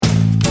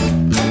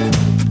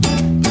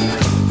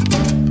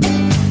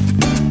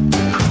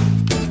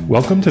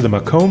Welcome to the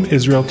Makom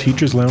Israel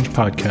Teachers Lounge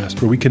podcast,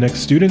 where we connect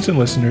students and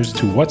listeners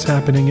to what's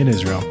happening in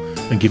Israel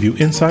and give you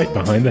insight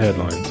behind the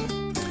headlines.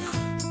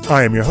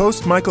 I am your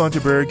host, Michael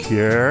Unterberg,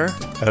 here,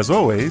 as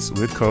always,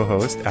 with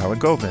co-host Alan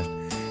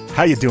Goldman.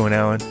 How you doing,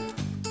 Alan?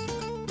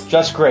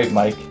 Just great,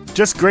 Mike.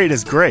 Just great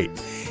is great.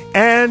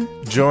 And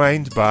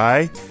joined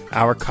by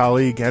our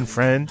colleague and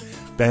friend,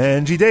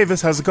 Benji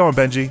Davis. How's it going,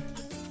 Benji?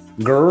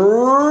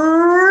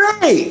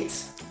 Great!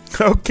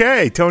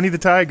 Okay, Tony the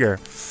Tiger.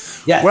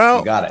 Yes, well,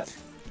 you got it.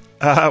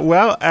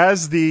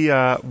 As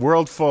the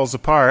world falls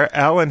apart,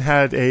 Alan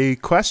had a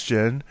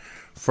question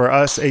for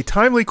us, a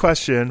timely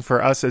question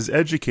for us as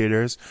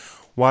educators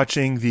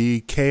watching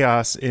the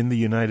chaos in the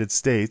United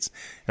States.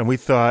 And we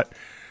thought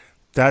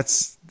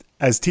as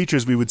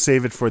teachers, we would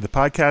save it for the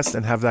podcast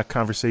and have that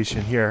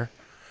conversation here.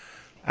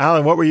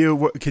 Alan,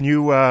 can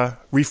you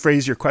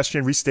rephrase your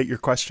question, restate your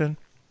question?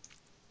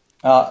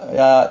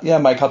 Yeah,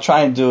 Mike, I'll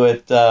try and do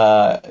it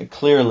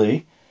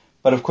clearly.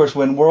 But of course,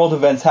 when world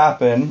events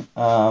happen,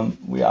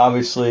 we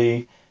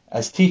obviously,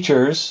 as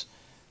teachers,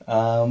 we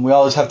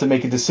always have to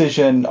make a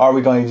decision. Are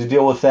we going to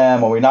deal with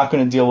them? Are we not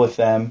going to deal with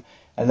them?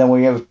 And then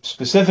we have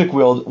specific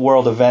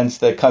world events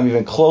that come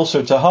even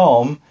closer to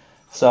home.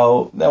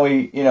 So then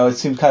it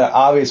seems kind of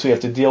obvious we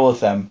have to deal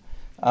with them.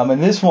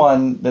 And this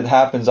one that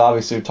happens,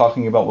 obviously, we're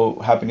talking about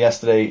what happened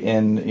yesterday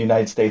in the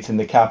United States in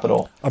the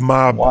Capitol. A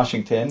mob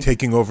Washington.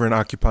 Taking over and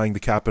occupying the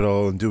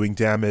Capitol and doing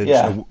damage.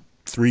 Yeah.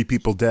 3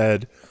 people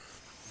dead.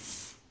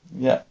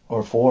 Yeah,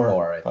 or 4.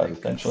 4, I think.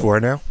 Potentially. 4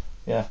 now?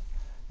 Yeah.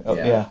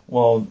 Yeah.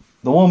 Well,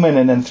 the woman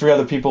and then 3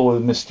 other people who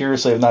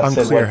mysteriously have not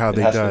Unclear said what how it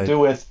they has died. to do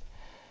with.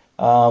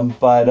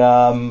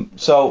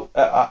 So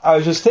I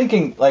was just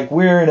thinking, like,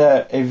 we're in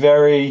a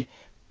very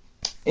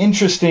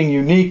interesting,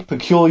 unique,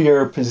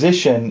 peculiar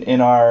position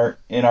in our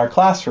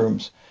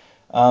classrooms,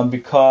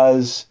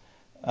 because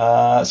so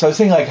I was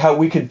thinking, like, how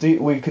we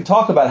could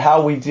talk about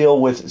how we deal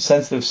with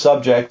sensitive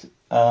subject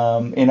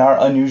in our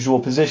unusual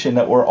position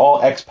that we're all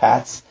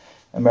expats,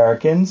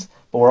 Americans,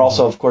 but we're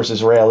also, of course,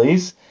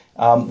 Israelis.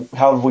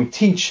 How do we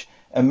teach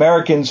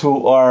Americans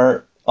who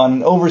are on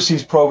an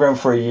overseas program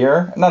for a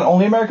year? Not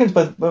only Americans,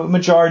 but the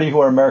majority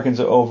who are Americans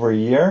are over a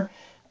year.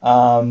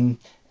 And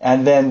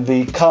then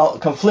the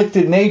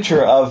conflicted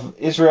nature of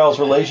Israel's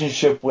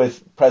relationship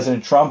with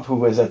President Trump,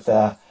 who is at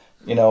the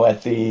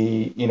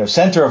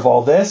center of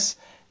all this,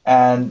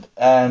 and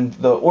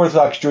the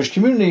Orthodox Jewish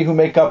community, who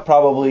make up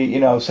probably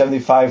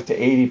 75 to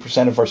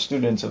 80% of our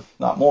students, if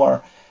not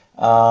more.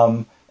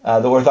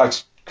 The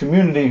Orthodox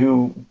community,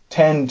 who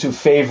tend to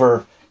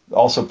favor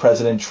also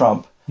President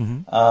Trump.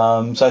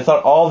 Mm-hmm. So I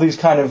thought all these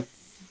kind of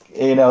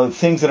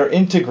things that are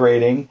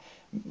integrating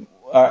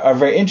are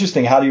very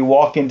interesting. How do you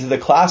walk into the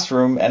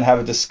classroom and have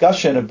a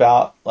discussion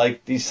about,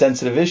 like, these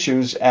sensitive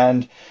issues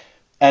and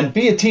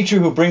be a teacher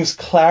who brings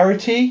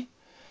clarity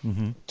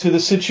mm-hmm. to the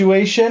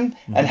situation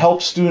mm-hmm. and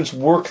helps students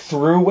work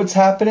through what's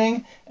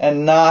happening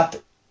and not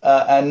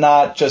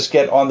just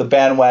get on the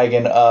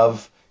bandwagon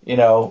of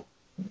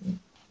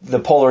the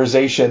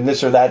polarization,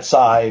 this or that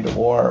side,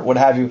 or what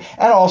have you,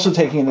 and also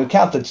taking into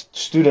account that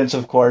students,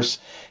 of course,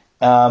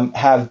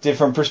 have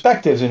different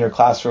perspectives in your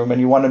classroom,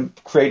 and you want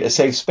to create a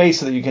safe space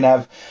so that you can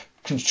have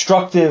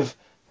constructive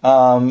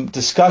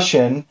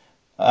discussion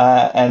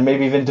and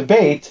maybe even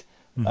debate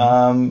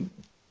mm-hmm.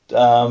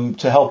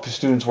 To help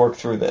students work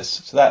through this.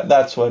 So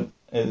that's what.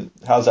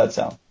 How's that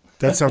sound?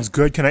 That sounds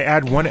good. Can I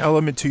add one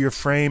element to your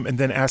frame and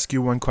then ask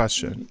you one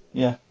question?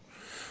 Yeah.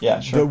 Yeah,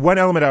 sure. The one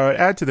element I would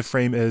add to the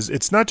frame is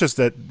it's not just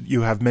that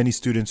you have many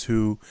students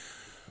who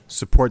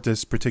support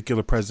this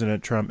particular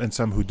President Trump and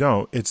some who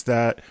don't. It's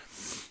that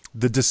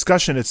the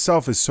discussion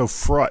itself is so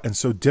fraught and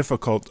so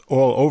difficult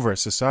all over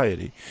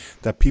society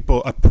that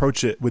people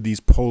approach it with these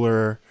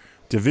polar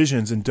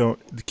divisions and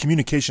the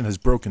communication has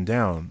broken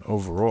down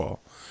overall,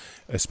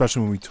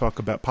 especially when we talk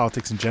about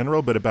politics in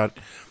general, but about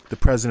the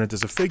president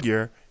as a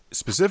figure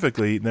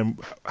specifically. Then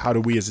how do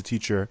we as a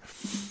teacher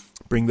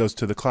bring those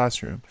to the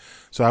classroom?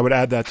 So I would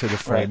add that to the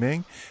framing.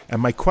 Right.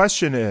 And my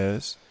question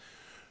is,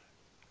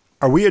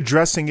 are we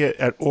addressing it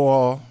at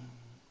all?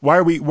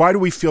 Why do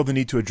we feel the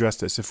need to address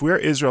this? If we're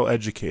Israel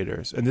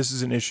educators, and this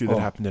is an issue that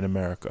happened in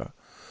America.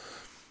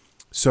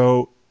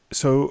 So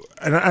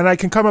and I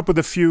can come up with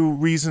a few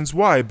reasons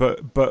why, but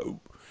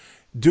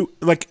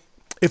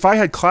if I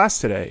had class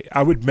today,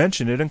 I would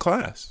mention it in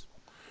class.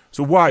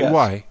 So why?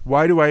 Yes.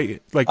 Why do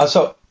I like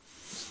So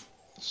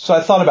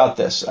I thought about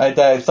this. I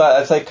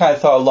kind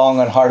of thought long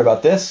and hard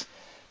about this,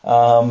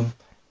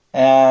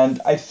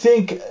 and I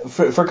think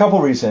for a couple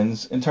of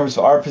reasons in terms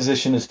of our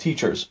position as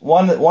teachers.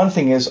 One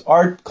thing is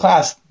our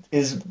class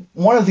is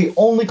one of the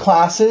only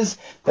classes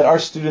that our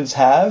students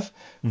have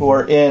who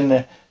are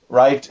in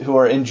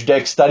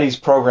Judaic studies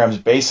programs,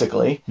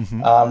 basically,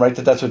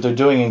 mm-hmm. That's what they're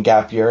doing in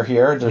gap year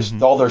here. There's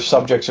mm-hmm. all their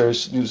subjects are,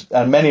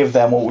 and many of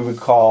them what we would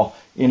call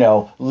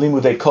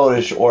Limudei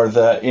Kodesh, or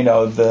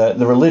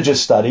the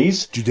religious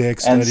studies,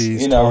 Judaic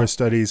studies, Torah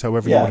studies,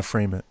 however you want to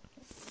frame it.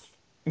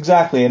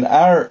 Exactly, and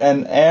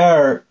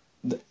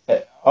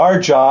our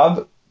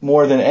job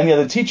more than any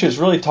other teacher is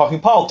really talking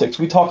politics.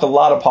 We talk a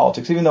lot of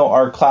politics, even though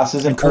our class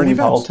isn't only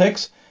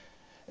politics.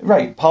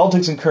 Right.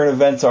 Politics and current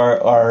events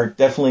are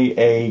definitely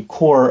a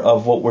core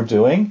of what we're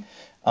doing.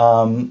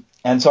 And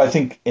so I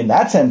think in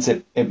that sense,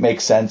 it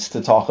makes sense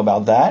to talk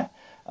about that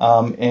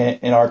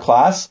in our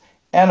class.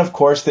 And of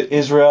course, the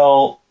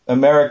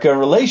Israel-America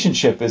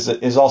relationship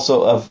is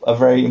also a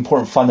very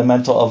important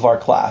fundamental of our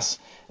class,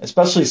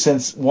 especially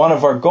since one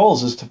of our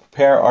goals is to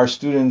prepare our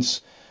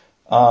students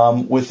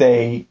with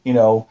a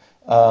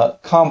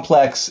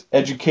complex,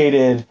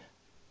 educated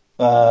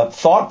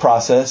thought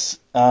process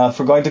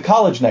for going to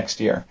college next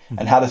year,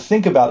 and how to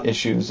think about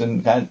issues.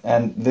 And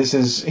this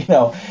is,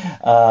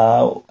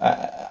 I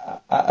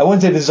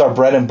wouldn't say this is our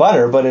bread and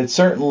butter, but it's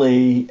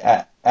certainly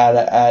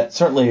at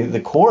certainly the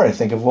core, I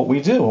think, of what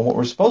we do and what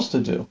we're supposed to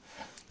do.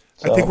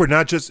 So, I think we're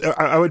not just,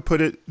 I would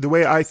put it, the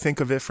way I think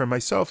of it for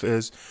myself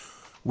is,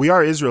 we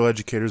are Israel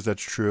educators,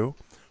 that's true,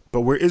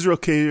 but we're Israel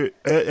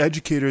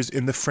educators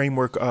in the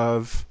framework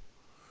of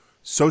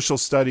social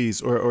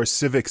studies or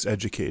civics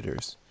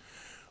educators.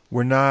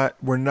 We're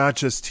not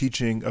just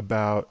teaching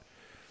about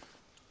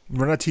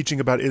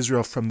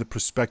Israel from the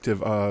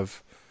perspective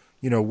of,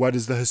 what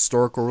is the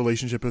historical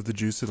relationship of the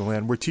Jews to the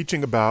land. We're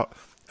teaching about,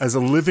 as a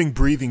living,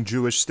 breathing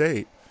Jewish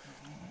state,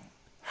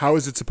 how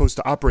is it supposed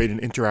to operate and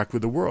interact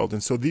with the world?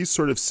 And so these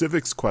sort of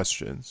civics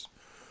questions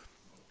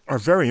are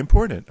very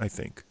important, I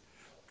think.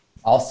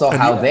 Also,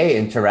 how they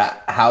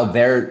interact, how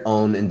their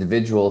own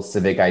individual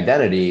civic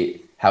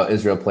identity, how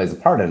Israel plays a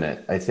part in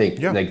it. I think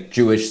like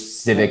Jewish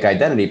civic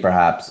identity,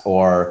 perhaps,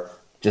 or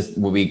just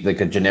would be like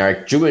a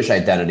generic Jewish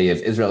identity of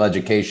Israel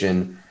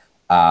education.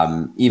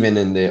 Even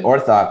in the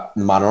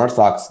modern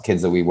Orthodox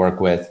kids that we work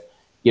with,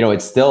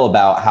 it's still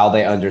about how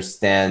they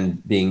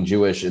understand being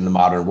Jewish in the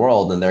modern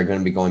world. And they're going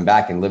to be going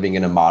back and living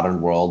in a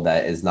modern world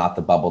that is not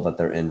the bubble that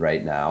they're in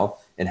right now,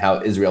 and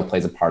how Israel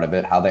plays a part of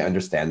it, how they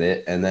understand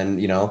it. And then,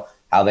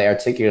 how they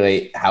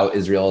articulate how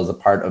Israel is a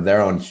part of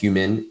their own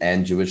human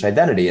and Jewish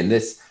identity. And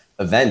this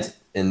event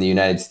in the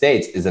United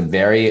States is a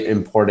very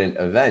important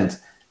event,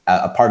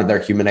 a part of their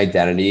human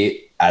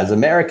identity as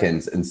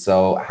Americans. And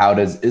so how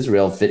does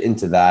Israel fit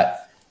into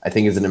that? I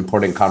think is an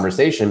important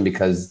conversation,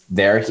 because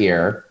they're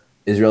here.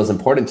 Israel is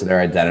important to their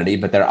identity,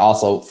 but they're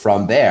also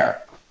from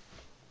there.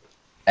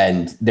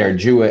 And they're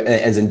Jewish,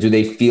 as in, do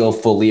they feel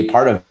fully a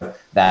part of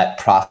that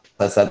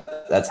process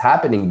that's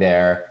happening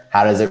there?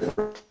 How does it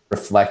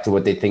reflect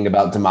what they think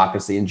about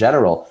democracy in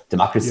general,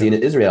 democracy in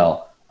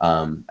Israel?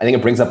 I think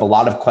it brings up a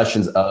lot of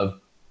questions of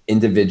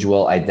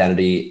individual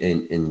identity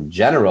in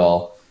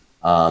general.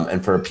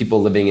 And for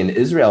people living in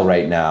Israel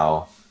right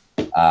now,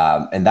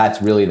 and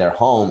that's really their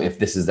home, if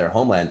this is their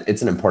homeland,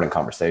 it's an important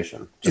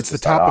conversation. It's the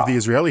top of the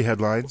Israeli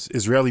headlines.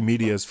 Israeli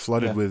media is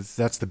flooded with,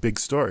 that's the big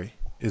story,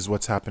 is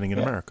what's happening in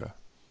America.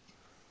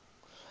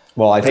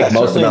 Well, I think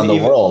most around the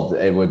world,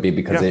 it would be,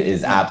 because it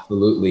is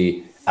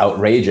absolutely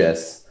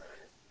outrageous.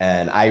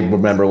 And I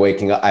remember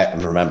waking up,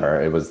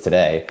 it was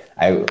today.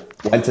 I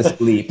went to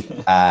sleep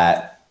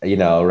at,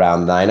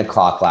 around 9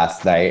 o'clock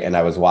last night, and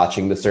I was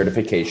watching the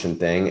certification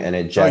thing, and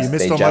it just, you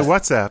missed all my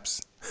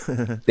WhatsApps.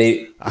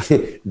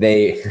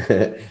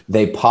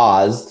 they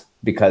paused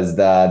because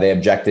they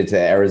objected to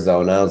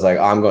Arizona. I was like,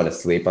 I'm going to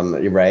sleep.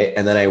 You're right.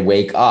 And then I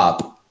wake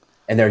up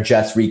and they're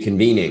just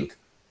reconvening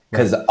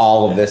because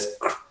all of this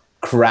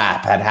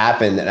crap had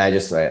happened. And I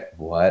just like,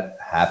 what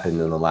happened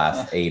in the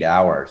last 8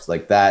 hours?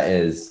 Like, that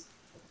is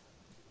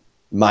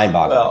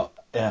mind-boggling. Well,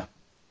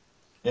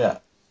 yeah.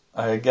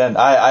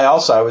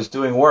 I was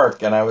doing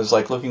work, and I was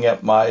like looking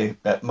at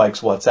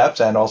Mike's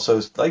WhatsApps and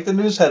also like the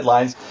news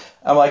headlines.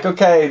 I'm like,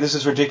 okay, this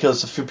is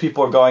ridiculous. A few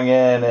people are going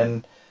in,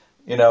 and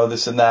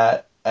this and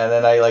that. And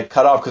then I like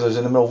cut off because I was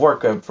in the middle of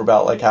work for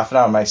about like half an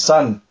hour. My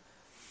son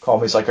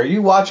called me. He's like, "Are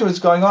you watching what's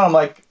going on?" I'm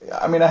like,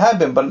 "I mean, I have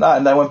been, but not."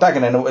 And I went back,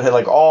 and then it had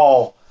like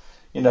all,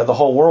 the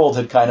whole world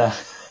had kind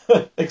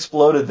of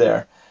exploded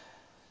there.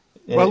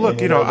 Well,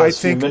 look,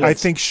 I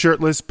think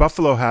shirtless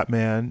buffalo hat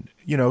man,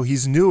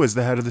 he's new as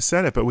the head of the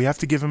Senate, but we have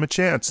to give him a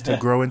chance to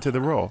grow into the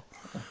role.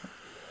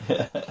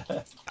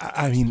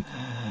 I mean,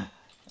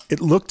 it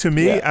looked to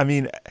me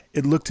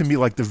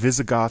like the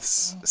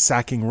Visigoths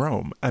sacking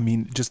Rome. I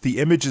mean, just the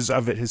images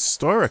of it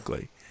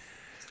historically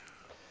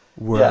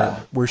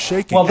were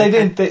shaking. Well, they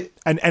didn't.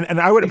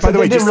 I would. By the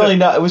way, they didn't really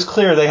know. It was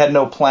clear they had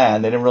no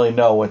plan. They didn't really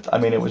know what. I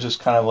mean, it was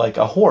just kind of like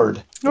a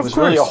horde. It was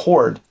really a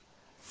horde.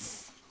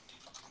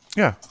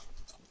 Yeah.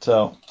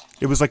 So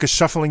it was like a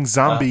shuffling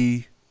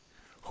zombie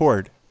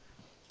horde.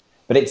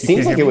 But it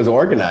seems like it was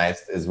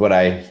organized, is what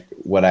I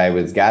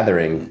was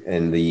gathering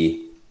in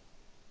the.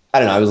 I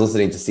don't know. I was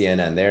listening to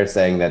CNN. They're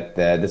saying that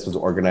this was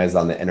organized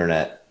on the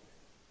internet.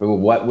 But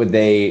what would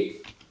they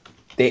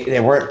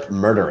weren't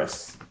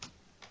murderous.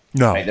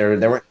 No, right?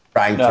 They weren't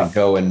trying to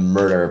go and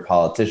murder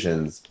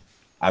politicians.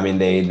 I mean,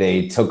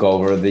 they took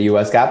over the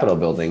U.S. Capitol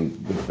building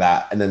with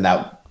that, and then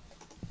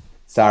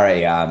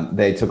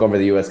they took over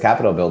the U.S.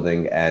 Capitol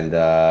building, and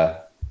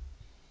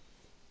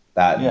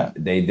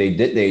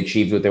they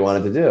achieved what they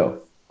wanted to do.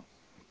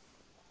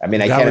 I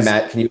mean, I can't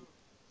imagine.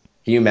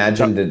 Can you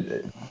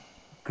imagine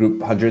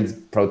hundreds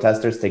of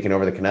protesters taking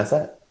over the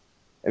Knesset?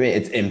 I mean,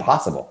 it's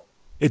impossible.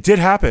 It did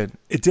happen.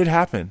 It did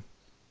happen.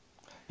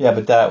 Yeah,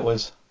 but that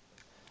was...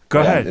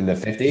 Go ahead. In the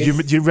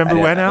 50s? Do you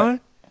remember when, Alan?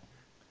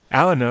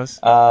 Alan knows.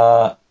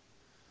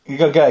 You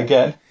go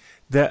again.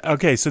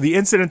 Okay, so the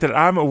incident that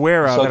I'm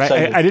aware of,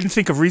 and I didn't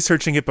think of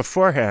researching it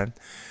beforehand,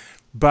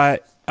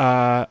 but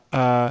when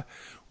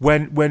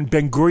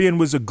Ben-Gurion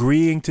was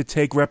agreeing to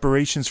take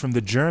reparations from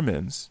the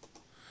Germans,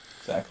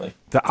 exactly,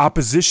 the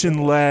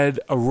opposition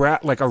led a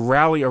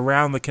rally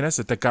around the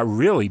Knesset that got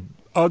really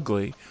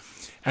ugly,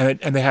 and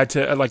they had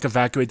to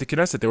evacuate the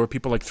Knesset. There were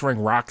people throwing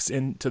rocks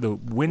into the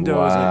windows.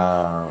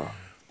 Wow.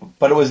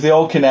 But it was the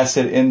old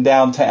Knesset in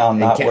downtown,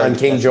 not where on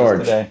King George.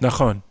 Today.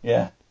 Nachon.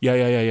 Yeah. Yeah,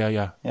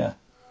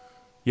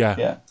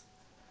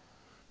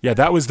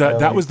 that was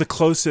the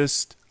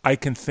closest I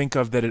can think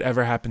of that it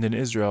ever happened in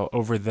Israel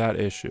over that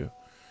issue.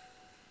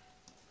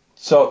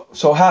 So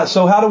how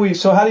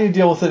do you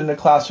deal with it in the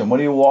classroom? What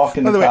do you walk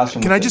in the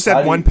classroom? Can I just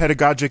add one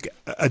pedagogic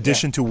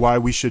addition to why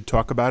we should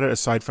talk about it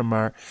aside from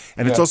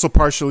it's also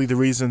partially the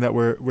reason that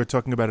we're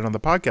talking about it on the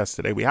podcast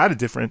today. We had a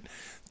different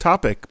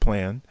topic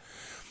planned.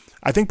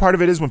 I think part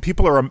of it is when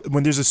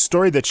there's a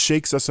story that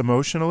shakes us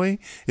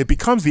emotionally, it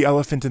becomes the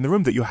elephant in the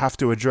room that you have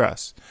to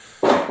address.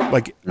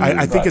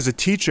 I think as a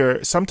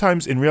teacher,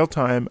 sometimes in real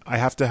time, I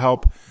have to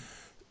help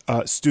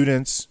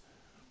students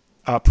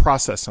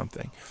process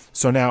something.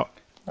 So now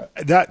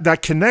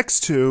that connects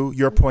to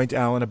your point,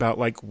 Alan, about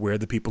we're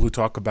the people who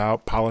talk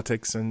about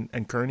politics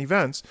and current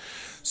events.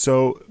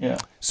 So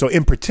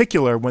in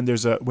particular, when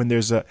there's a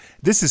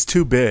this is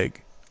too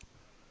big.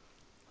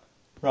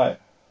 Right.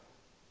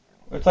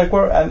 It's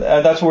and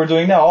that's what we're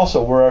doing now.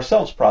 Also, we're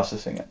ourselves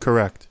processing it.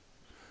 Correct.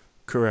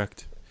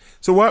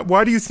 So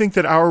why do you think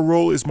that our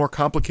role is more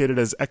complicated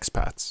as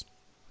expats?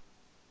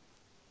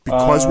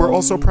 Because we're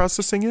also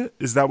processing it?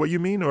 Is that what you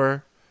mean,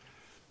 or?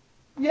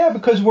 Yeah,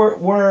 because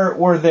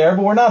we're there,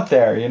 but we're not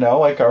there.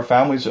 Our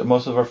families,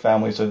 most of our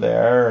families are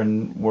there,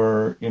 and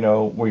we're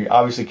we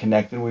obviously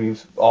connected. We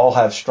all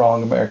have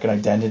strong American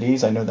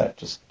identities. I know that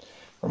just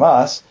from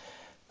us,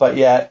 but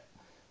yet.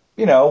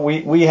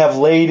 We have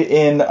laid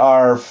in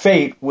our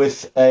fate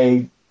with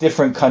a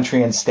different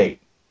country and state.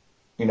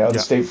 The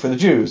state for the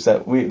Jews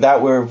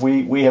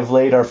we have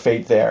laid our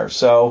fate there.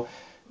 So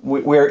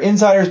we're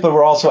insiders, but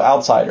we're also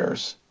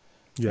outsiders.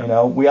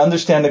 Yeah. We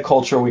understand the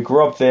culture. We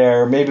grew up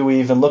there. Maybe we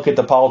even look at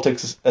the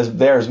politics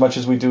as much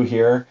as we do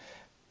here.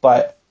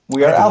 But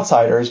we are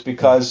outsiders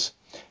because,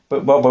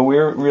 but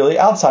we're really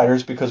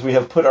outsiders because we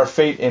have put our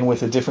fate in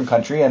with a different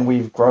country, and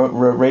we've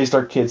raised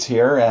our kids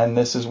here, and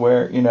this is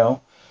where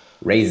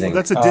raising.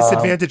 Well, that's a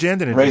disadvantage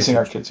and an advantage. Raising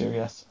our kids here,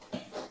 yes.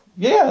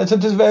 Yeah, it's a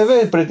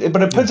disadvantage, but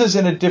it puts us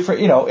in a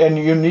different, in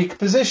a unique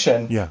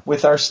position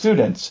with our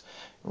students,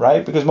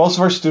 right? Because most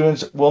of our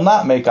students will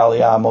not make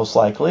Aliyah, most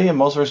likely, and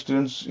most of our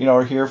students,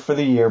 are here for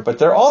the year, but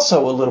they're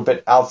also a little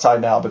bit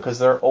outside now because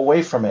they're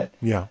away from it.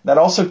 Yeah. That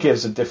also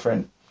gives a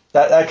different,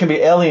 that can be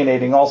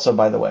alienating also,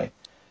 by the way.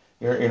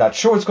 You're not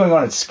sure what's going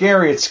on. It's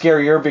scary. It's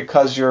scarier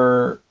because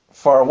you're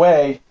far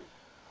away.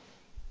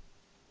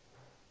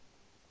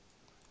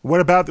 What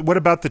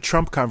about the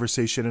Trump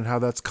conversation and how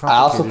that's complicated?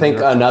 I also think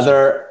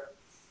another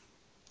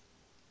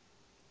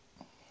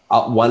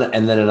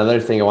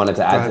thing I wanted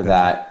to add to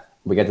that,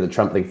 we get to the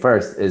Trump thing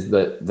first, is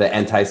the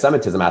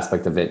anti-Semitism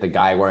aspect of it. The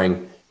guy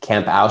wearing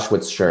Camp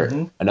Auschwitz shirt,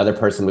 another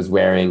person was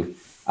wearing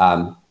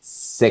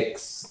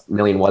 6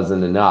 million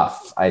wasn't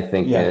enough. I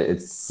think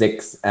it's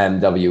 6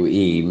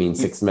 MWE means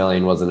 6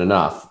 million wasn't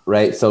enough,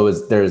 right? So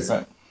there's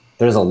a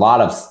lot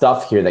of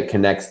stuff here that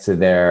connects to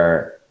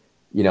their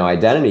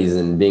identities,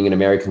 and being an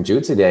American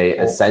Jew today,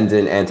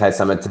 ascendant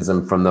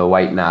anti-Semitism from the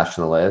white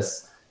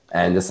nationalists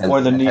and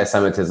ascendant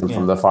anti-Semitism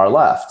from the far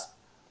left.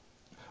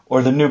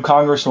 Or the new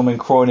congresswoman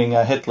quoting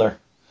Hitler.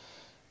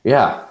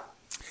 Yeah,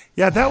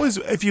 that was,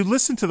 if you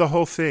listen to the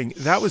whole thing,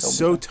 that was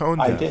so tone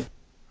deaf. I did.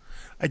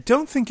 I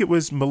don't think it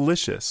was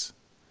malicious.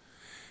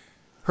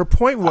 Her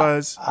point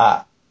was...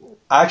 I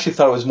actually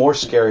thought it was more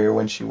scarier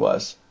when she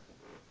was.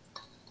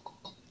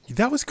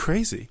 That was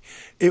crazy.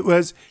 It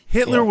was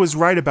Hitler was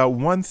right about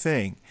one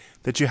thing,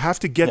 that you have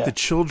to get the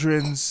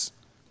children's.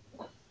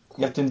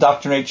 You have to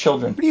indoctrinate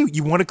children. What do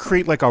you want to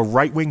create a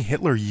right-wing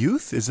Hitler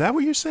youth? Is that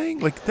what you're saying?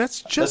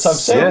 That's just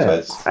that's what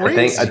I'm saying.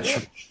 Crazy. I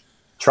think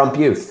Trump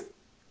youth.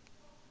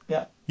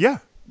 Yeah.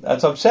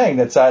 That's what I'm saying.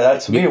 That's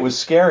to me it was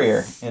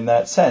scarier in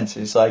that sense.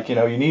 It's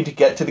you need to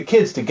get to the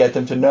kids to get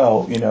them to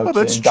know. Well,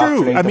 that's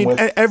true. I mean,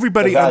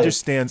 everybody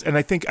understands, and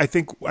I think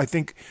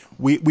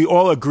we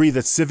all agree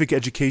that civic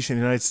education in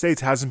the United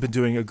States hasn't been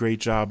doing a great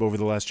job over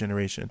the last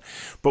generation.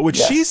 But what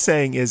she's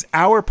saying is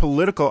our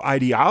political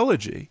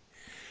ideology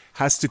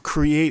has to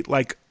create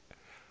a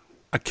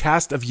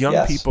cast of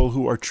young people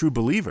who are true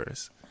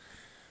believers.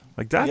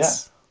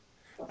 That's.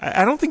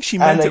 I don't think she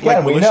meant it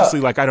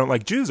maliciously. I don't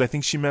like Jews. I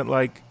think she meant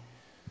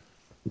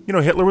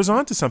Hitler was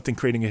onto something,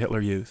 creating a Hitler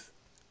youth.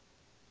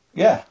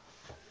 Yeah,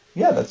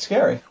 that's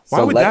scary.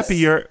 Why would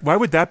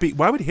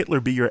Hitler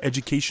be your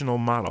educational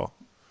model?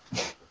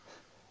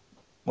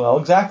 Well,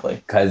 exactly.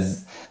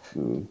 Because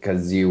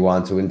because you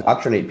want to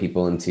indoctrinate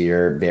people into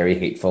your very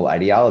hateful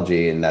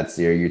ideology, and that's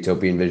your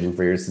utopian vision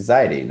for your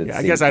society. Yeah,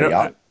 I guess I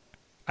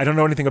don't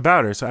know anything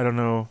about her, so I don't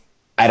know.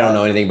 I don't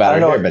know anything about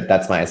her here, but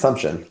that's my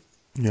assumption.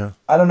 Yeah,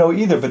 I don't know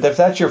either. But if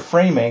that's your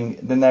framing,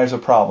 then there's a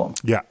problem.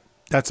 Yeah,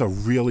 that's a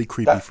really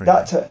creepy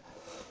framing.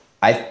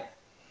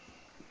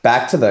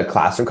 Back to the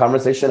classroom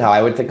conversation, how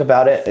I would think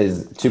about it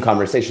is two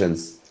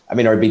conversations. I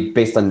mean, or it'd be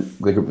based on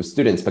the group of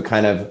students, but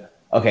kind of,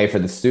 okay, for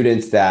the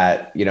students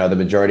that, the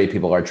majority of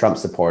people are Trump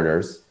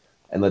supporters,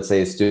 and let's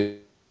say students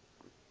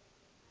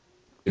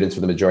for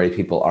the majority of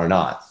people are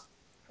not.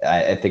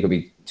 I think it would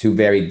be two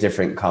very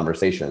different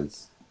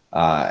conversations.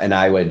 And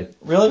I would...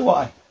 Really?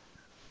 Why?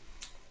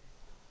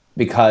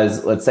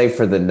 Because let's say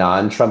for the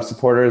non-Trump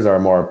supporters or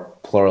more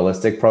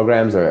pluralistic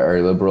programs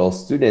or liberal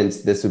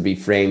students, this would be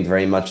framed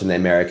very much in the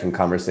American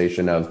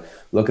conversation of,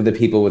 look at the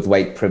people with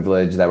white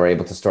privilege that were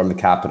able to storm the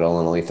Capitol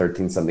and only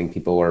 13-something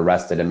people were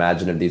arrested.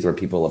 Imagine if these were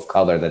people of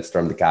color that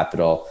stormed the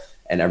Capitol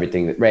and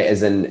everything, right?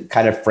 As in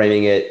kind of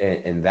framing it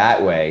in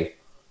that way,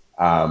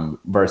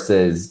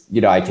 versus,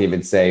 I can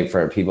even say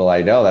for people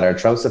I know that are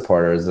Trump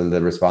supporters, and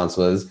the response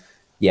was,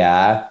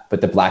 yeah,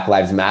 but the Black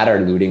Lives Matter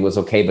looting was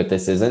okay, but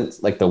this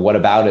isn't, like the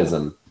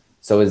whataboutism.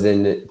 So as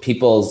in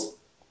people's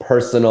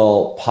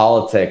personal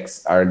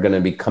politics are going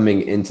to be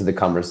coming into the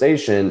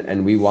conversation,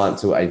 and we want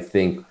to, I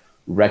think,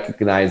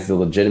 recognize the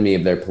legitimacy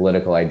of their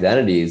political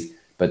identities,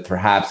 but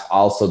perhaps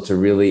also to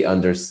really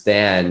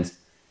understand,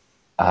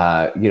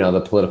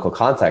 the political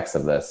context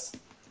of this.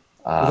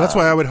 Well, that's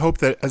why I would hope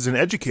that as an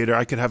educator,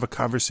 I could have a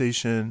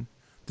conversation,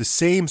 the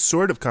same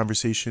sort of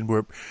conversation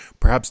where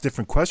perhaps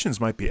different questions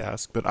might be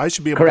asked, but I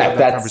should be able to have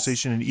that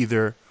conversation in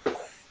either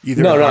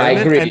environment. No, I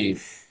agree.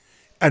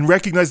 And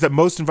recognize that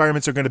most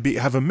environments are going to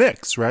have a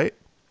mix, right?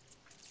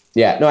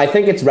 Yeah, no, I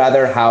think it's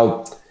rather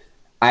how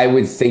I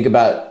would think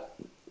about,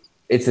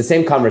 it's the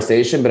same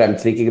conversation, but I'm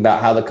thinking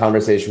about how the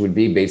conversation would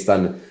be based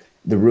on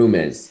the room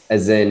is,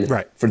 as in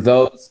right. for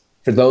those,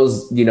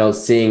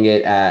 seeing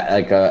it at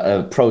like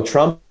a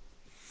pro-Trump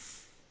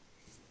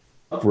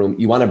room,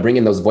 you want to bring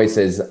in those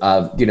voices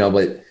of,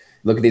 but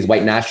look at these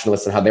white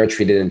nationalists and how they're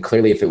treated. And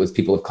clearly if it was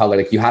people of color,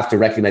 like you have to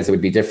recognize it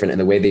would be different in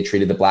the way they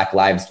treated the Black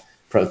Lives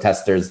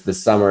protesters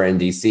this summer in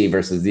DC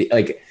versus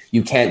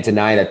you can't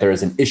deny that there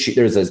is an issue.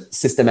 There's a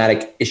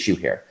systematic issue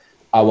here.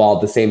 While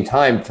at the same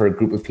time, for a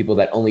group of people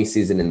that only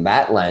sees it in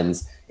that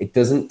lens, it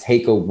doesn't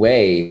take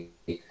away,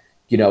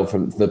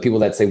 from the people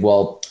that say,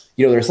 well,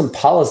 there are some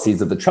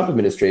policies of the Trump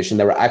administration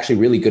that were actually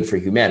really good for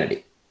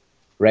humanity,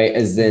 right?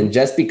 As in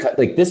just because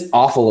like this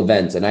awful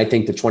event, and I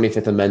think the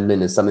 25th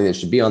Amendment is something that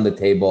should be on the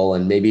table,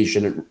 and maybe you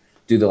shouldn't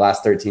do the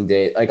last 13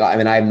 days. Like, I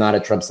mean, I'm not a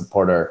Trump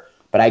supporter,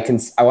 but I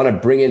want to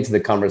bring into the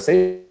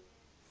conversation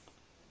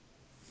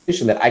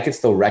that I can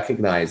still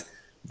recognize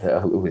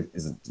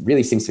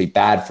really seems to be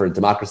bad for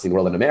democracy in the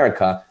world in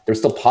America. There's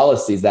still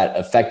policies that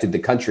affected the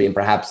country and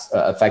perhaps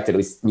affected at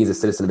least me as a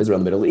citizen of Israel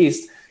in the Middle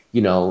East,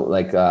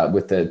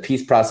 with the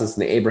peace process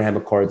and the Abraham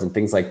Accords and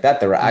things like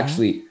that, they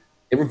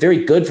were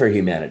very good for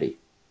humanity.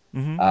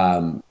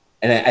 Mm-hmm.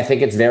 And I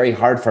think it's very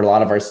hard for a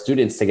lot of our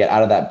students to get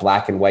out of that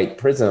black and white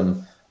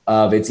prism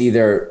of it's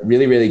either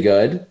really, really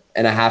good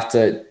and I have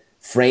to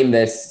frame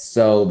this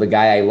so the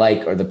guy I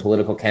like or the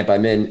political camp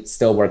I'm in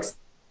still works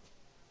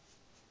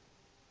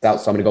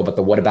out. So I'm going to go, but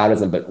the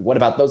whataboutism, but what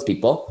about those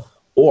people?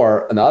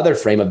 Or another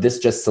frame of this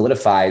just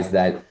solidifies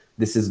that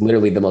this is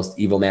literally the most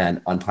evil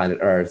man on planet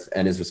Earth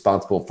and is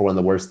responsible for one of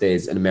the worst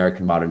days in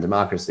American modern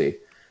democracy.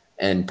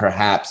 And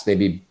perhaps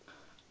maybe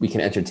we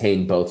can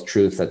entertain both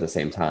truths at the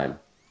same time.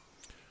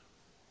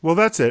 Well,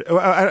 that's it.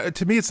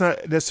 To me, it's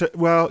not necessarily,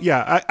 well,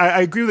 yeah,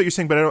 I agree with what you're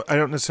saying, but I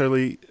don't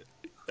necessarily,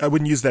 I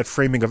wouldn't use that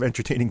framing of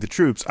entertaining the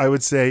troops. I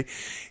would say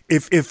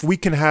if we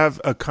can have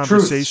a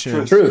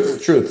conversation.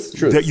 Truth.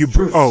 That you,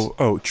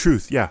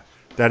 truth. Yeah,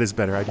 that is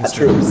better.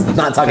 Troops. I'm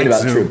not talking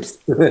about Zoom. Troops.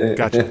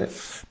 Gotcha.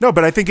 No,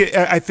 but I think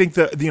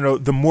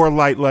the more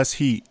light, less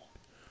heat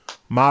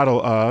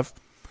model of,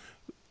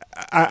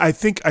 I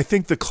think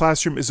the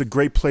classroom is a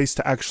great place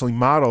to actually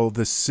model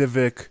the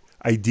civic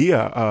idea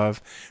of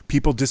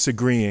people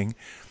disagreeing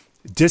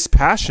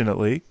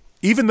dispassionately,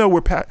 even though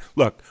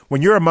look,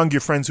 when you're among your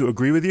friends who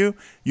agree with you,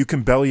 you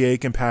can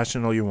bellyache and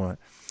passion all you want.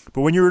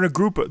 But when you're in a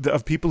group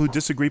of people who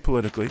disagree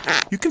politically,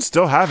 you can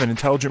still have an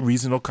intelligent,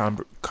 reasonable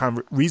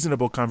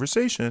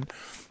conversation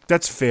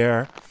that's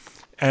fair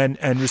and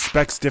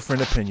respects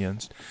different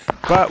opinions,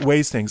 but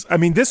weighs things. I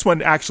mean, this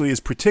one actually is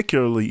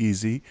particularly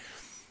easy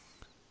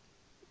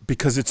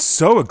because it's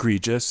so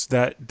egregious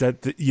that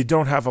you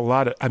don't have a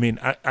lot of, I mean,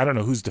 I don't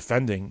know who's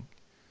defending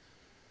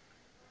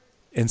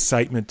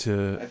incitement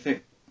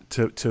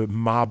to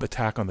mob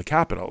attack on the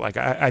Capitol. Like,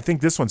 I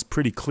think this one's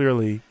pretty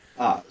clearly.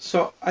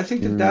 So I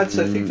think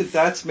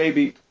that's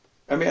maybe.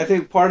 I mean, I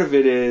think part of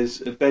it is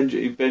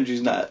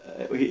Benji's not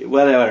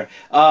whatever.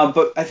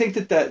 But I think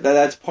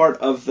that's part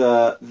of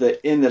the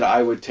in that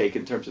I would take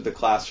in terms of the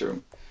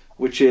classroom,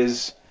 which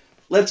is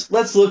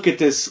let's look at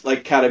this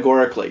like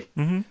categorically.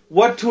 Mm-hmm.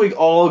 What can we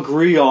all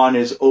agree on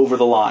is over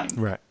the line?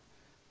 Right.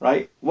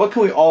 Right. What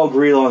can we all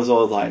agree on is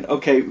over the line?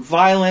 Okay,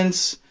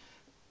 violence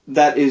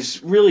that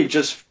is really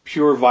just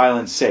pure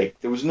violence sake.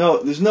 There's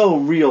no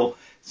real.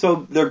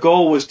 So their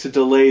goal was to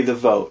delay the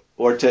vote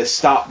or to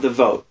stop the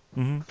vote.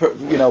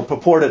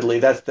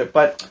 Purportedly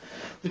but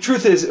the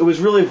truth is it was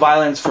really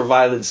violence for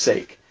violence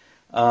sake.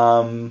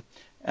 And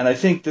I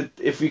think that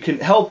if we can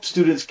help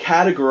students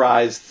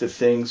categorize the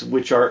things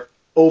which are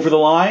over the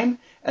line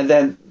and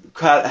then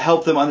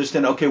help them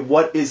understand, okay,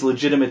 what is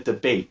legitimate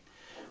debate?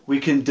 We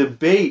can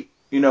debate,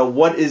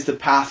 what is the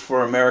path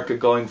for America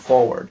going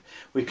forward?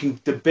 We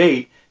can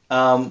debate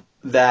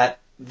that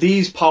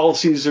these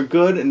policies are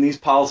good and these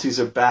policies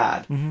are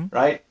bad,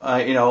 right?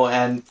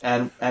 And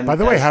by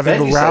the way,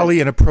 having a rally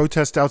and a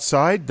protest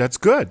outside, that's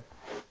good.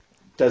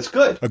 That's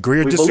good.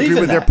 Agree or disagree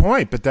with their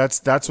point, but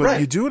that's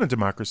what you do in a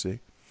democracy.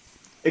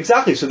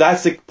 Exactly. So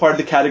that's the part of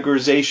the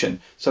categorization.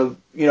 So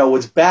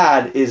what's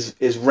bad is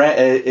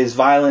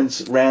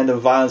violence, random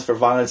violence for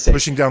violence sake.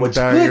 Pushing down what's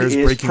the barriers,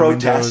 breaking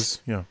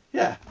protest. windows.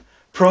 Yeah.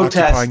 Protest.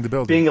 Occupying the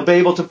building. Being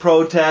able to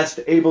protest,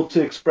 able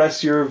to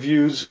express your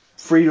views,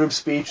 freedom of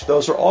speech.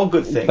 Those are all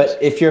good things. But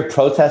if you're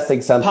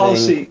protesting something,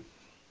 policy,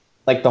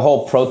 like the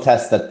whole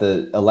protest that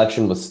the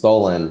election was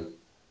stolen,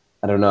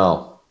 I don't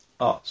know.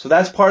 Oh, so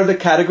that's part of the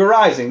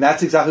categorizing.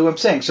 That's exactly what I'm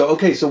saying. So,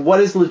 okay, so what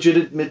is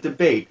legitimate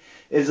debate?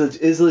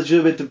 Is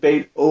legitimate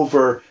debate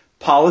over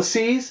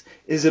policies?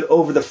 Is it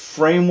over the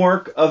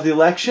framework of the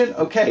election?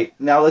 Okay,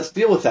 now let's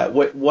deal with that.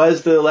 What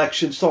was the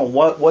election stolen?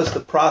 What was the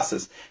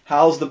process?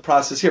 How's the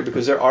process here?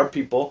 Because there are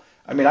people,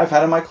 I've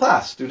had in my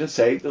class, students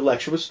say the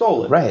election was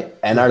stolen. Right.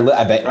 And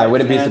I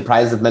wouldn't be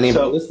surprised if many of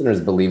our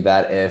listeners believe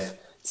that. If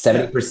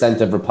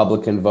 70% of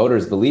Republican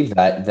voters believe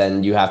that,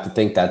 then you have to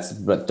think that's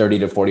 30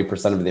 to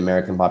 40% of the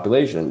American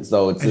population.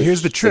 So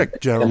here's the trick,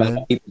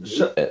 gentlemen.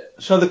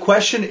 So the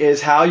question is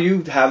how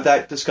you have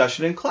that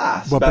discussion in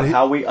class about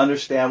how we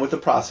understand what the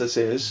process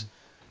is.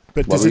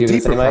 But there's a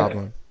deeper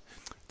problem.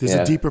 There's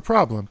a deeper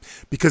problem.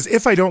 Because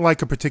if I don't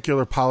like a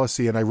particular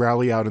policy and I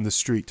rally out in the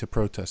street to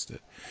protest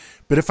it,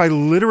 but if I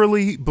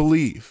literally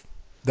believe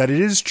that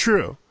it is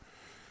true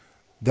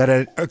that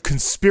a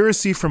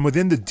conspiracy from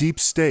within the deep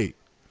state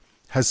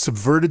has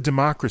subverted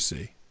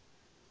democracy,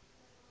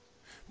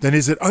 then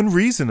is it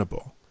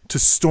unreasonable to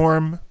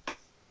storm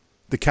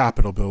the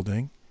Capitol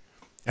building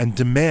and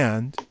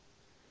demand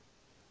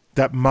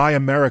that my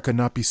America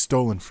not be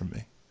stolen from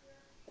me?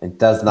 It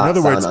does not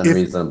sound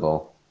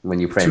unreasonable when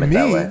you frame it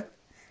that way.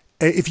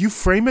 If you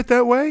frame it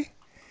that way,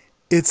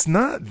 it's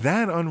not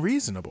that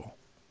unreasonable.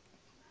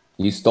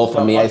 You stole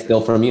from me, I stole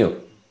from you.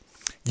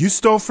 You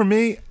stole from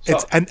me.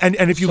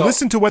 And if you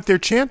listen to what they're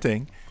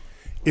chanting,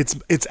 this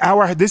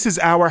is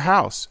our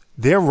house.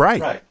 They're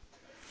right. Right.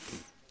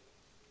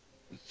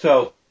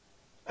 So,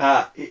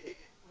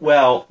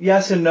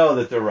 yes and no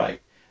that they're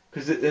right,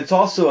 because it's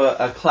also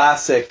a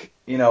classic.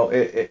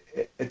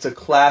 It's a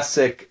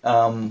classic.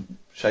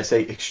 Should I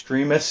say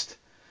extremist?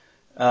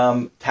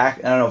 I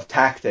don't know if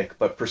tactic,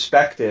 but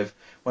perspective.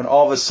 When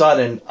all of a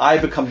sudden I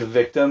become the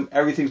victim,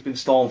 everything's been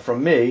stolen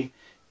from me,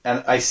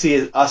 and I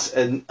see us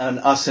and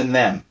us and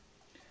them,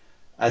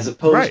 as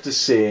opposed to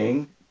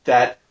seeing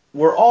that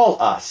we're all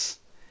us,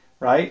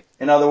 right?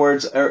 In other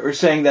words, or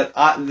saying that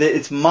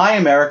it's my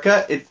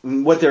America.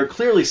 What they're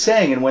clearly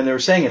saying, and when they're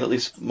saying it, at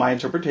least my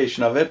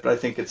interpretation of it, but I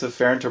think it's a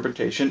fair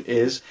interpretation,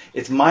 is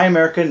it's my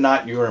America,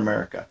 not your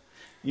America.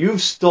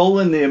 You've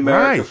stolen the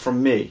America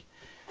from me.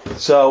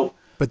 So,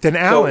 but then,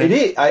 Alan,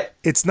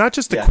 it's not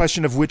just a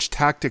question of which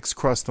tactics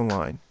cross the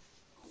line.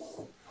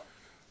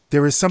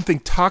 There is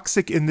something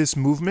toxic in this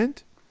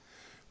movement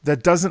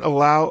that doesn't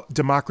allow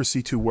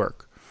democracy to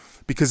work.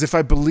 Because if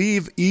I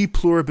believe e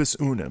pluribus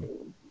unum,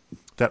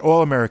 that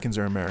all Americans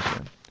are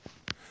American,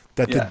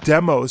 that the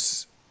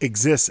demos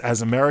exists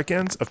as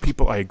Americans of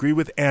people I agree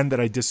with and that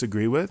I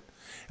disagree with,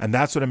 and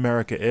that's what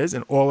America is,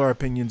 and all our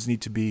opinions need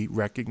to be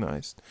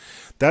recognized.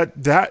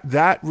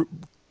 That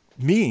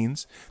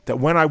means that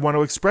when I want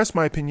to express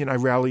my opinion, I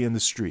rally in the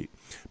street.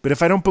 But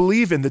if I don't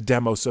believe in the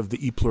demos of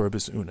the e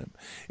pluribus unum,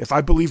 if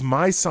I believe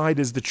my side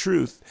is the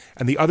truth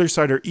and the other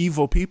side are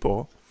evil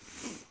people,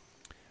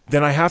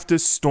 then I have to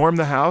storm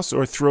the house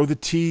or throw the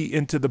tea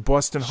into the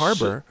Boston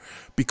Harbor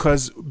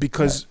because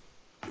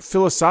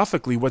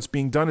philosophically what's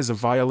being done is a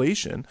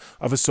violation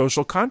of a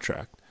social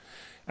contract.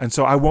 And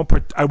so I won't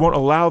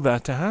allow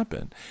that to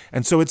happen.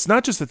 And so it's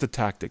not just that the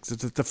tactics,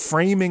 it's that the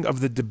framing of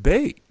the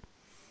debate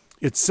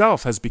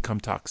itself has become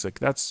toxic.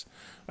 That's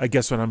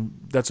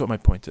what my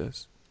point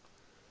is.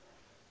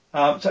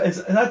 So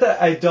it's not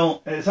that I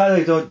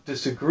don't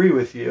disagree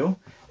with you.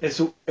 It's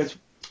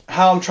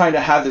how I'm trying to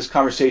have this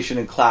conversation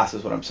in class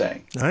is what I'm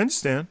saying. I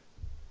understand.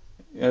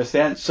 You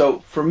understand? So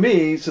for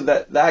me, so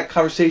that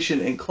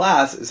conversation in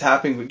class is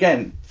happening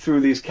again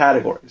through these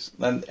categories,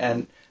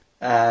 and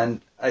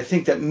I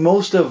think that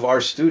most of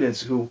our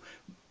students who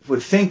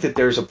would think that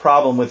there's a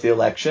problem with the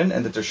election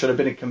and that there should have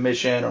been a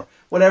commission or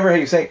whatever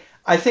you say,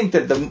 I think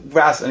that the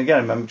vast, and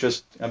again I'm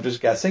just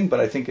guessing, but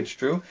I think it's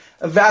true.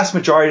 A vast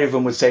majority of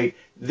them would say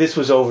this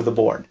was over the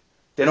board.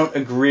 They don't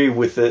agree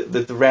with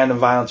the random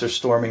violence or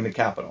storming the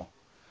Capitol.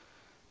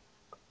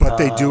 But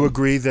they do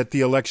agree that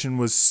the election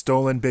was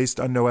stolen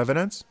based on no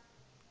evidence?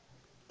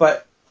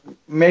 But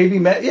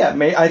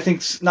I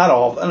think not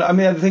all. I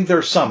mean, I think there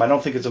are some. I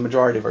don't think it's a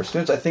majority of our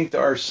students. I think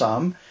there are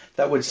some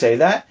that would say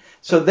that.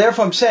 So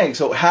therefore, I'm saying,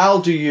 so how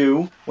do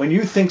you, when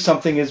you think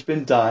something has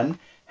been done,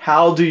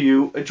 how do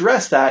you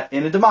address that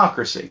in a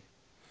democracy?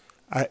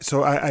 I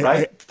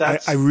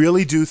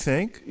really do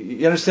think.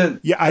 You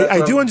understand? Yeah,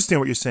 I do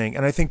understand what you're saying.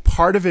 And I think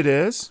part of it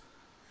is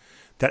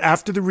that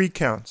after the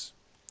recounts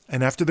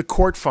and after the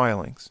court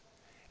filings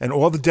and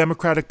all the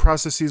democratic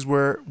processes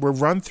were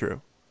run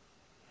through,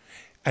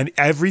 and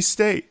every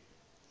state,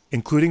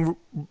 including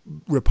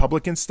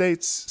Republican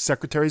states,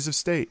 secretaries of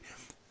state,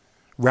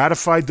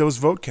 ratified those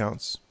vote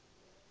counts,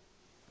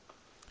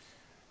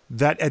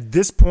 that at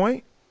this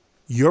point,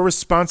 your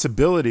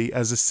responsibility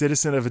as a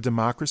citizen of a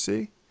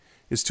democracy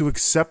is to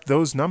accept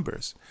those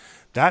numbers.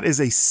 That is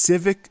a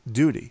civic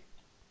duty.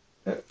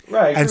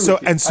 Right.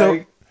 And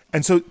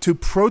so to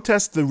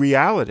protest the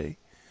reality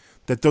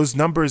that those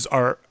numbers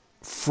are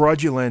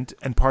fraudulent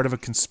and part of a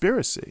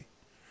conspiracy,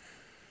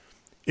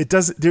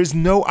 there's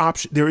no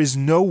option. There is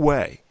no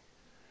way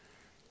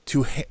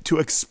to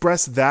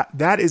express that.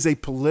 That is a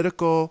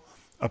political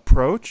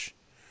approach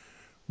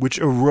which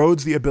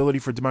erodes the ability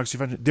for democracy to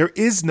function. There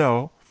is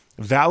no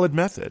valid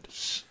method.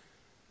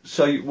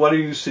 So what are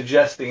you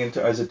suggesting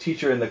as a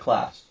teacher in the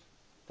class?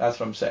 That's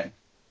what I'm saying.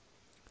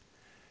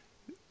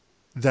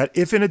 That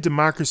if in a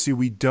democracy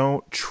we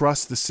don't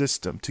trust the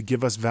system to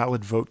give us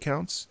valid vote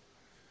counts,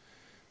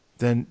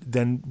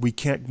 then we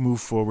can't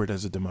move forward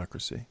as a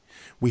democracy.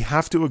 We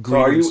have to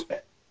agree.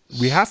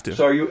 We have to.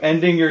 So are you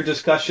ending your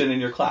discussion in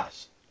your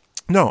class?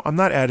 No, I'm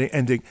not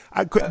ending.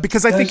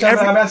 Because I think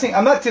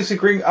I'm not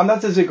disagreeing. I'm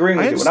not disagreeing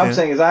with you. What I'm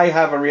saying is I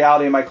have a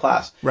reality in my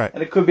class, right?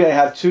 And it could be I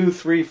have 2,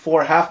 3,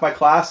 4, half my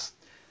class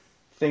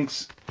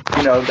thinks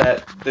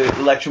that the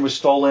election was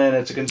stolen,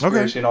 it's a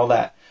conspiracy, and all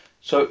that.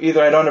 So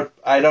either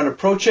I don't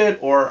approach it,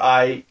 or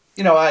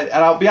and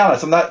I'll be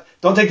honest,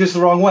 don't take this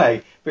the wrong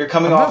way, but you're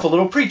coming off a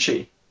little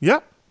preachy.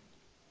 Yep.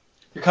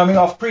 You're coming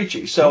off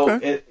preachy.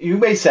 So you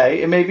may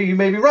say, and maybe you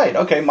may be right.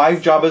 Okay, my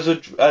job as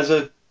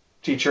a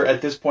teacher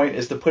at this point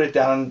is to put it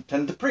down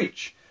and to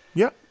preach.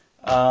 Yep.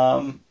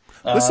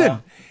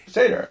 Listen,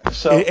 Seder.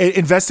 So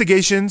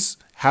investigations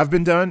have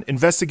been done.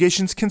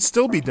 Investigations can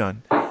still be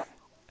done,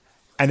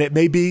 and it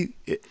may be.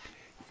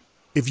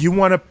 If you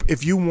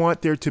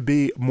want there to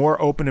be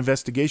more open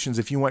investigations,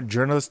 if you want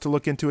journalists to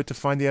look into it to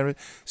find the evidence,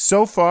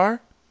 so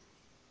far,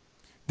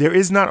 there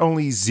is not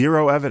only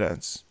zero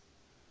evidence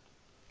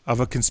of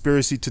a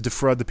conspiracy to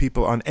defraud the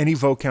people on any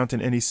vote count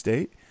in any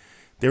state,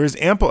 there is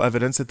ample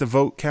evidence that the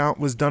vote count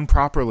was done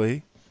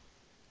properly,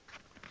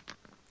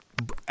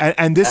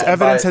 and this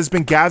evidence has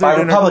been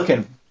gathered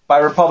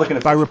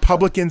by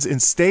Republicans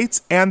in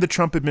states and the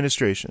Trump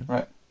administration.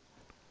 Right.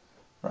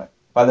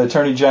 By the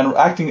Attorney General,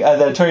 acting as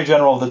the Attorney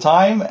General of the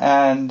time,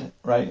 and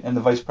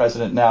the Vice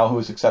President now, who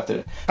has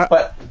accepted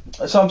it.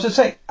 So I'm just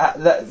saying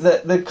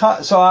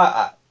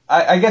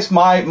I guess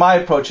my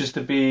approach is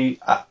to be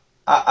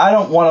I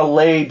don't want to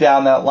lay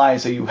down that line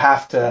so you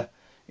have to,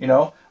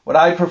 what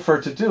I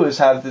prefer to do is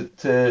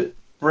to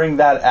bring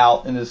that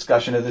out in the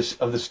discussion of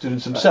the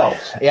students themselves.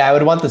 Yeah, I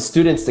would want the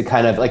students to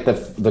kind of like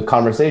the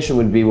conversation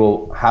would be,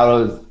 well,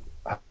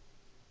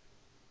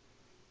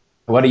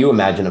 what do you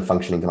imagine a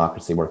functioning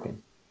democracy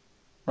working?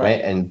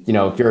 Right. And,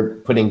 if you're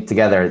putting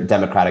together a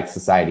democratic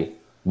society,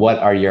 what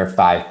are your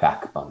 5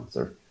 backbones,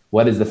 or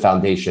what is the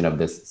foundation of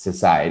this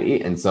society?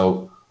 And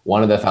so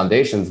one of the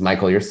foundations,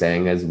 Michael, you're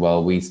saying is,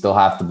 well, we still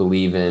have to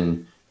believe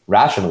in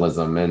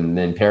rationalism and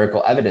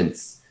empirical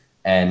evidence.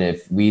 And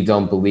if we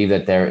don't believe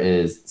that there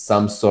is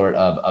some sort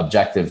of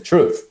objective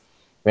truth,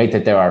 right,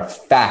 that there are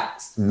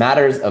facts,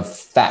 matters of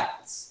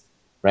facts,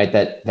 right,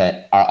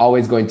 that are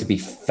always going to be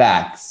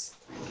facts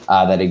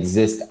that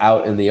exist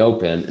out in the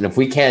open. And if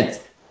we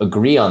can't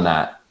agree on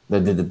that,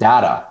 the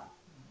data,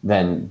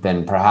 then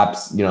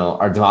perhaps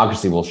our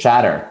democracy will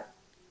shatter.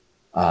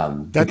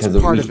 That's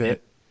part of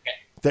it.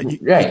 That you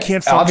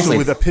can't function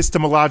with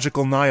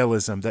epistemological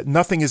nihilism. That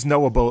nothing is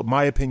knowable.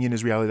 My opinion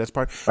is reality. That's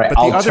part. Right. But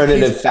the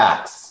alternative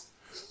facts.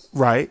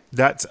 Right.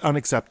 That's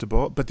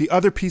unacceptable. But the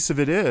other piece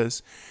of it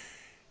is,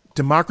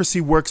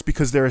 democracy works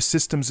because there are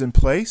systems in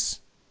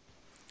place.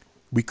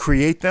 We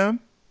create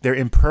them. They're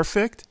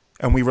imperfect,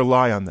 and we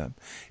rely on them.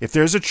 If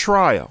there's a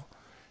trial,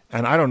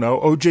 and I don't know,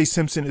 O.J.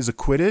 Simpson is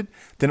acquitted,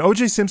 then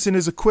O.J. Simpson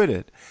is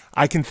acquitted.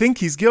 I can think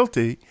he's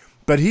guilty,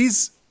 but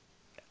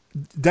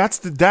that's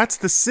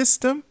the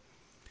system,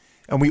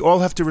 and we all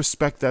have to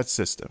respect that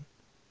system.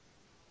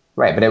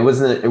 Right, but it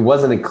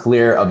wasn't a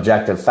clear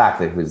objective fact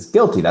that he was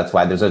guilty. That's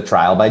why there's a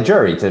trial by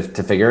jury to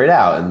figure it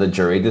out, and the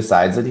jury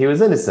decides that he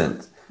was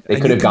innocent. They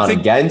could have gone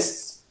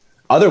against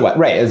otherwise.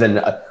 Right, as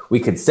in we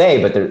could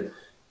say, but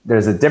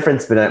there's a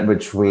difference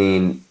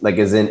between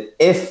as in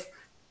if.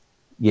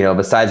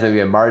 Besides maybe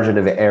a margin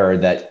of error,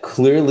 that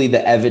clearly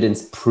the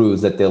evidence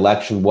proves that the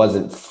election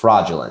wasn't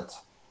fraudulent,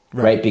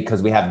 right?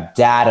 Because we have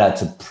data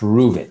to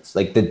prove it.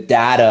 Like the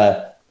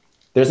data,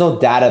 there's no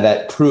data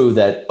that prove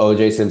that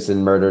O.J.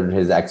 Simpson murdered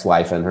his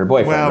ex-wife and her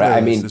boyfriend. Well,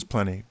 right? there's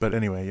plenty, but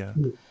anyway, yeah.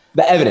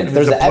 The evidence.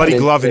 There's a bloody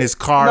glove in his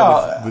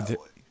car.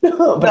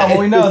 but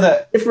we know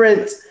that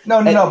different.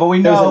 No, but we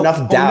know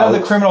enough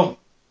doubt.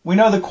 We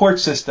know the court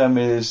system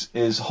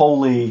is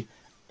wholly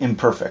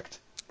imperfect.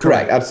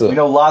 Correct, absolutely. We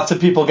know lots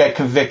of people get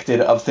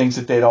convicted of things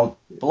that they don't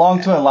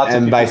belong to, and lots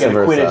of people get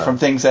acquitted from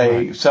things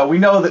they. Right. So we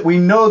know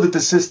that the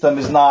system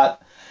is not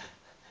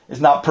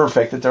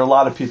perfect. That there are a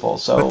lot of people.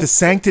 So, but the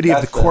sanctity of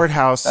the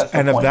courthouse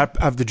and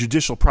of the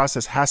judicial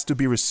process has to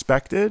be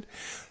respected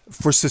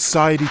for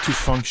society to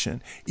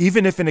function,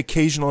 even if an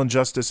occasional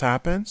injustice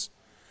happens.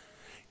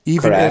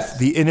 Even if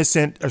the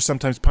innocent are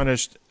sometimes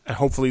punished,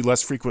 hopefully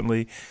less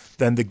frequently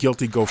than the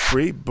guilty go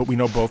free, but we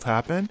know both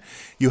happen,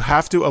 you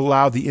have to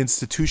allow the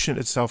institution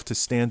itself to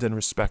stand and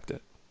respect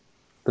it.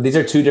 But these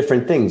are two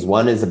different things.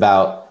 One is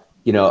about,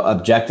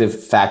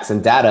 objective facts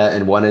and data,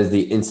 and one is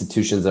the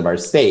institutions of our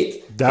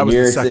state. That was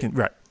the second,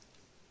 right.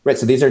 Right,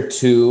 so these are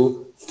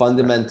two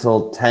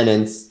fundamental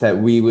tenets that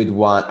we would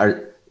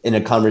want in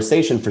a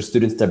conversation for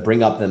students to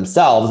bring up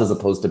themselves as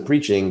opposed to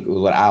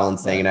preaching, what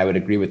Alan's saying, and I would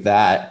agree with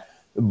that.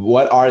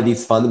 What are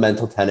these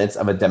fundamental tenets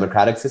of a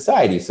democratic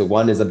society? So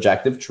one is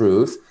objective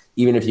truth,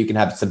 even if you can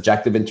have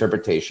subjective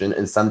interpretation,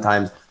 and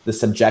sometimes the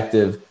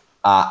subjective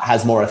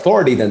has more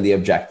authority than the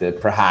objective,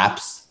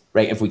 perhaps,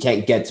 right? If we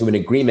can't get to an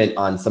agreement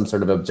on some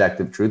sort of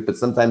objective truth, but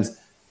sometimes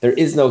there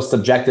is no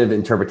subjective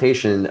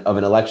interpretation of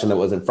an election that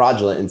wasn't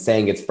fraudulent, and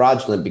saying it's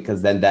fraudulent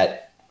because then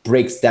that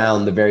breaks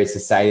down the very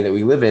society that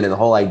we live in. And the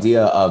whole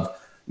idea of,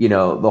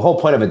 the whole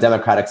point of a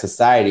democratic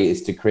society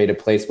is to create a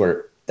place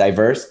where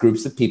diverse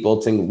groups of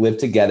people to live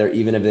together,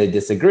 even if they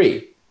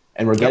disagree.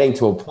 And we're getting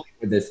to a point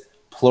where this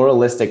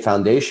pluralistic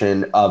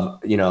foundation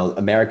of,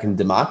 American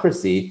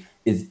democracy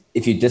is,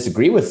 if you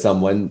disagree with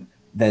someone,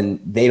 then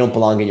they don't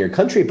belong in your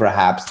country,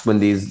 perhaps, when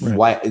these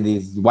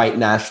white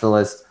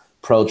nationalist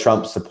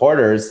pro-Trump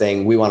supporters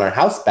saying we want our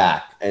house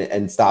back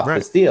and stop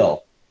the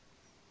steal.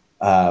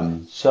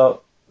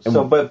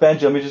 But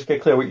Benji, let me just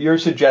get clear. What you're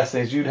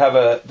suggesting is you'd have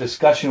a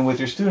discussion with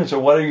your students, or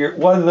what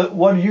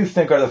do you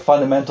think are the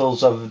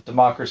fundamentals of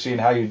democracy and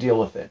how you deal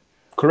with it?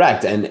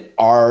 Correct. And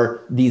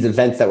are these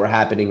events that were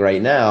happening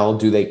right now,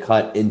 do they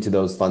cut into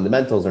those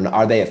fundamentals, or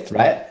are they a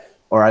threat,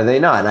 or are they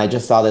not? And I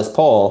just saw this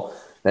poll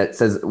that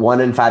says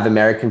 1 in 5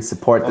 Americans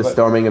support the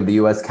storming of the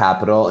U.S.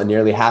 Capitol, and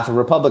nearly half of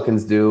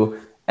Republicans do.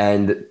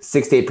 And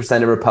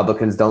 68% of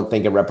Republicans don't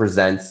think it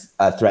represents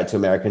a threat to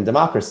American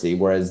democracy,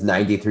 whereas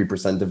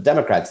 93% of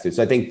Democrats do.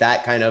 So I think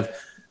that kind of,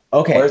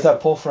 okay. Where's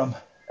that poll from?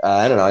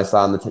 I don't know. I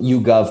saw on the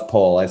YouGov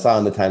poll. I saw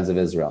on the Times of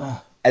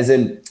Israel.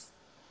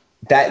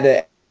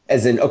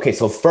 Okay,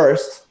 so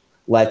first,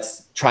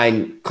 let's try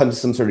and come to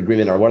some sort of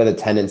agreement, or what are the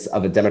tenets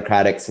of a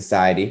democratic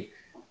society?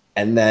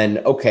 And then,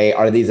 okay,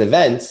 are these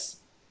events,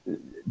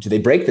 do they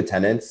break the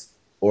tenets,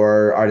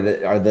 or are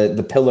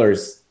the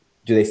pillars,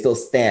 do they still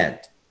stand?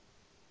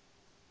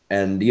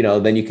 And,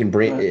 then you can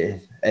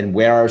bring, and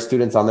where are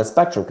students on the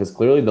spectrum? Because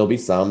clearly there'll be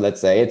some that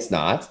say it's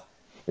not,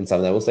 and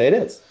some that will say it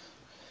is.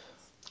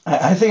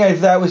 I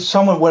think that was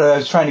somewhat what I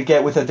was trying to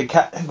get with the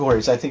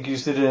categories. I think you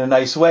did it in a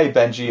nice way,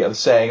 Benji, of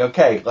saying,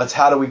 okay,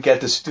 how do we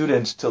get the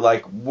students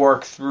to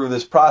work through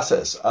this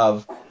process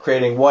of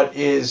creating what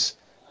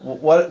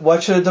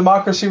should a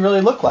democracy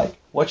really look like?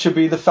 What should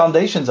be the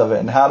foundations of it,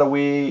 and how do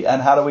we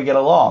get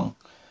along?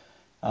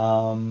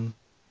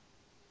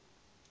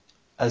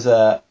 As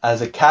a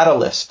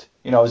catalyst,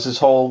 is this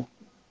whole,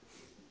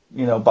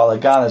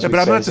 balagan. But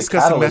I'm not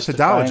discussing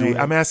methodology.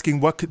 I'm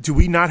asking, do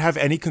we not have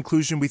any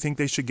conclusion we think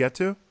they should get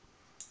to?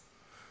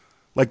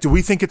 Do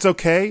we think it's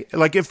okay?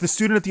 If the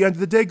student at the end of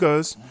the day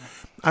goes,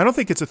 I don't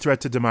think it's a threat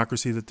to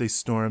democracy that they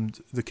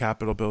stormed the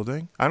Capitol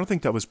building. I don't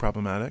think that was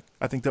problematic.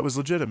 I think that was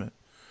legitimate.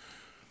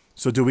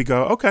 So do we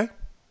go, okay?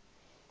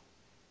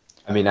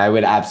 I mean, I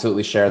would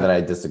absolutely share that I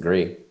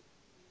disagree,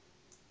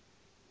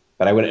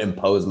 but I wouldn't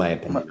impose my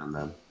opinion on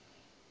them.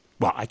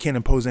 Well, I can't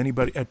impose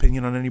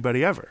opinion on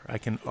anybody ever.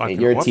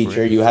 You're a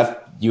teacher. You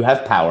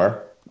have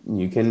power.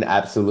 You can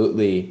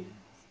absolutely.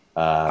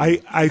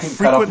 I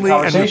frequently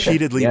and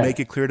repeatedly make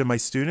it clear to my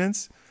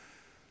students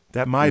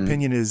that my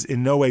opinion is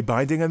in no way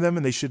binding on them,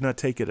 and they should not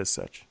take it as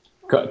such.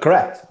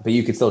 Correct, but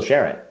you could still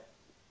share it.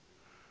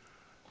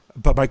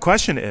 But my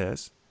question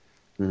is,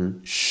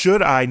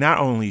 should I not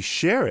only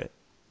share it?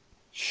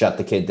 Shut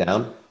the kid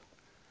down?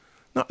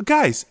 No,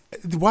 guys,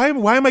 why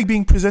am I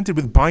being presented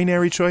with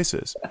binary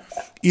choices?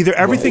 Either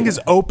everything is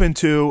open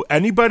to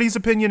anybody's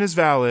opinion is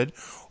valid,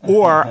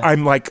 or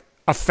I'm like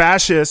a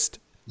fascist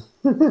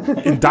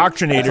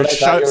indoctrinator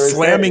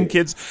slamming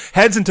kids'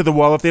 heads into the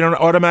wall if they don't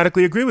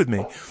automatically agree with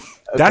me.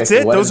 That's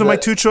it? Those are my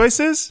two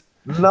choices?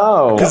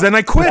 No. Because then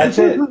I quit. That's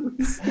it.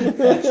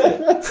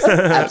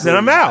 Then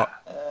I'm out.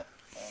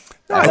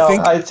 No, I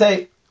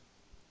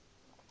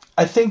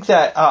think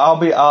that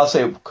I'll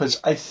say,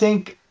 because I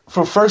think,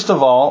 first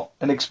of all,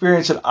 an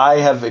experience that I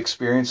have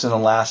experienced in the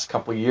last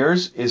couple of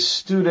years is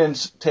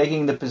students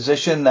taking the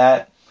position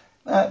that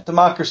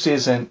democracy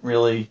isn't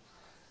really,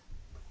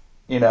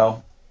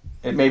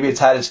 maybe it's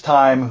had its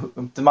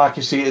time.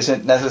 Democracy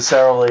isn't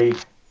necessarily,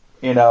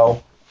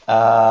 so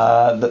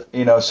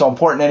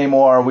important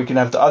anymore. We can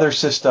have the other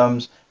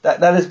systems.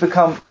 That has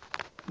become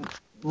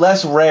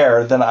less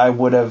rare than I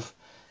would have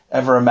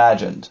ever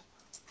imagined.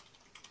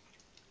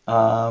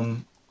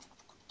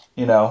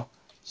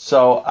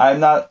 So I'm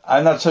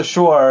not so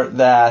sure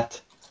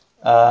that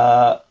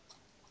I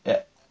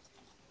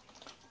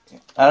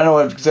don't know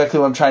exactly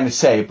what I'm trying to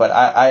say, but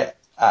I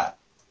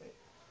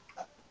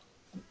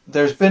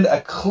there's been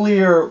a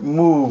clear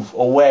move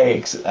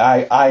away.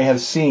 I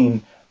have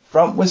seen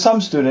with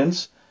some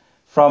students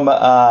from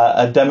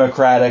a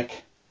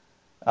democratic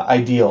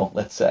ideal,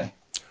 let's say.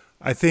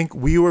 I think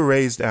we were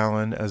raised,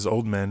 Alan, as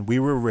old men, we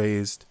were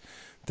raised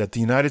that the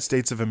United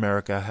States of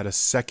America had a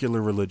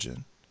secular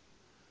religion,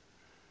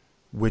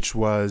 which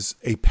was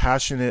a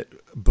passionate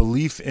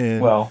belief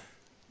in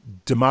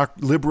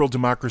liberal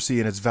democracy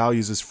and its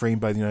values as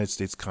framed by the United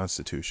States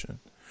Constitution.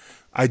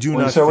 I do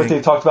not think... what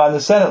they talked about in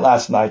the Senate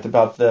last night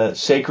about the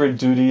sacred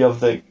duty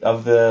of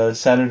the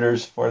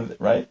senators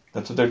right?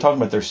 That's what they're talking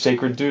about, their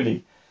sacred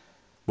duty.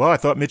 Well, I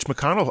thought Mitch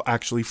McConnell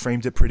actually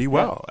framed it pretty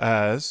well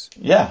as...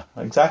 Yeah,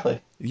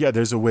 exactly. Yeah,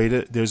 there's a way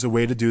to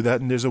do that,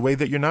 and there's a way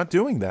that you're not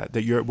doing that.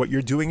 That what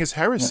you're doing is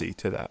heresy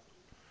to that.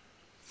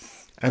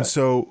 And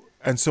so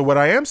what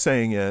I am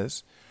saying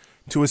is,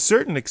 to a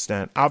certain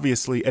extent,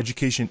 obviously,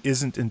 education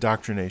isn't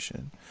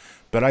indoctrination.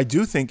 But I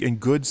do think in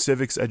good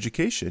civics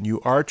education,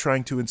 you are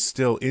trying to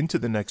instill into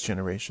the next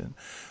generation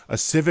a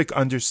civic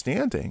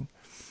understanding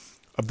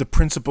of the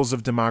principles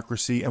of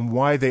democracy and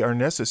why they are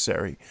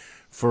necessary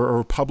for a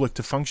republic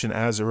to function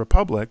as a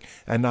republic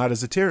and not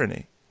as a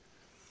tyranny.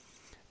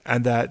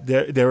 And that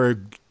there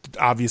are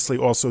obviously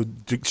also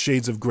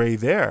shades of gray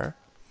there,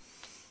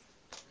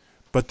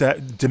 but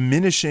that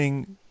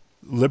diminishing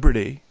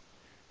liberty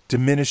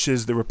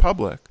diminishes the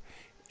republic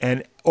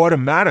and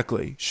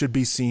automatically should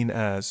be seen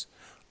as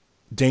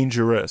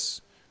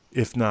dangerous,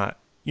 if not,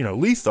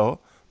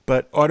 lethal,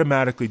 but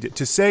automatically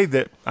to say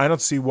that I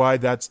don't see why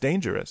that's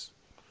dangerous.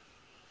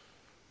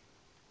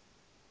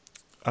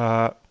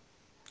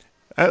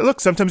 Look,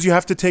 sometimes you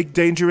have to take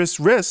dangerous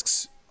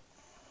risks.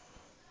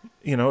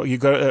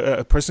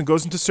 A person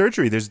goes into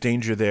surgery. There's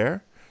danger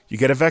there. You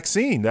get a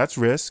vaccine. That's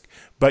risk,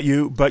 but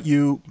you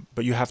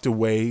have to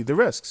weigh the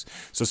risks.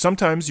 So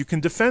sometimes you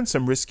can defend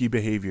some risky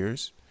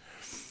behaviors,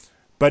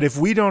 but if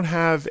we don't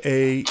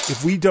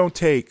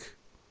take,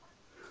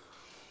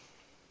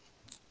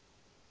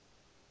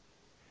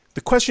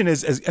 the question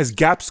is, as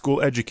gap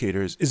school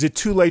educators, is it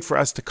too late for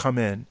us to come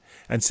in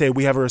and say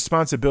we have a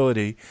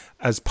responsibility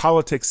as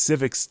politics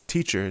civics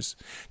teachers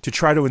to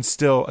try to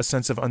instill a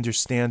sense of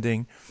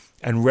understanding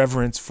and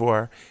reverence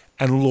for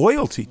and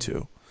loyalty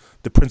to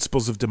the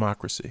principles of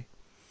democracy?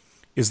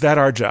 Is that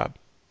our job?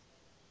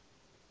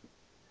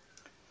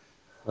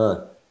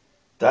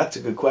 That's a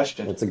good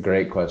question. That's a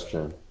great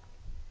question.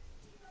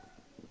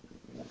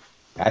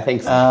 I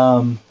think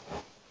so.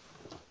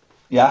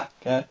 Yeah,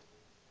 okay.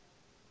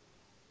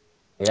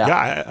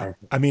 Yeah,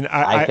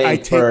 I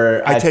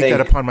take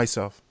that upon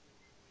myself.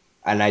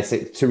 And I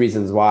say two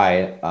reasons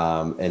why,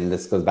 and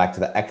this goes back to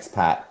the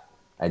expat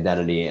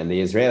identity and the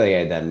Israeli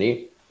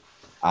identity.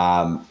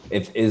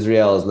 If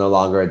Israel is no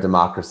longer a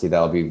democracy,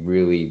 that'll be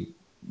really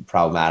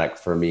problematic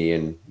for me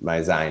and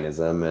my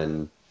Zionism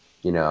and,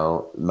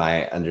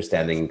 my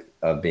understanding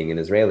of being an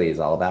Israeli is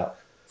all about,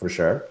 for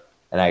sure.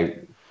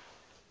 And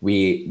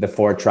the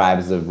four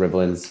tribes of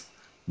Rivlin's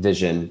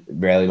vision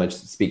really much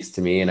speaks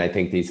to me. And I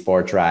think these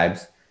four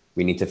tribes,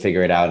 we need to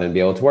figure it out and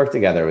be able to work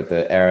together with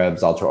the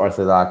Arabs,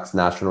 ultra-Orthodox,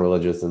 national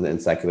religious,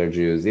 and secular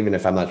Jews, even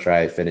if I'm not sure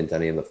I fit into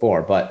any of the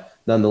four. But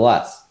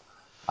nonetheless,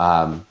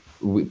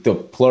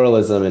 the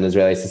pluralism in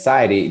Israeli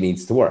society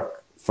needs to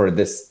work for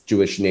this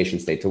Jewish nation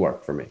state to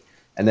work for me.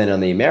 And then on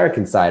the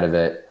American side of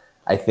it,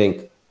 I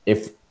think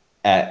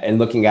and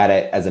looking at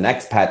it as an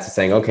expat,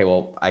 saying, okay,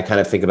 well, I kind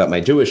of think about my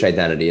Jewish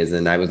identity as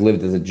in I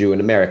lived as a Jew in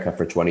America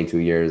for 22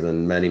 years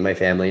and many of my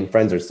family and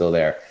friends are still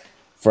there.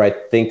 For, I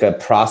think, a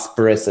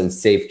prosperous and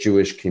safe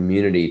Jewish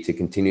community to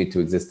continue to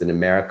exist in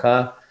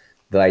America,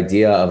 the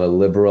idea of a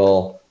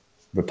liberal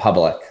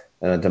republic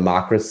and a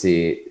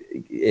democracy,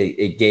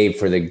 it gave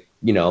for the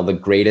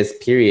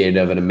greatest period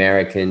of an a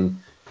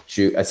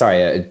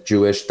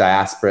Jewish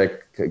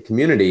diasporic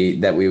community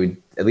that we would,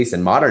 at least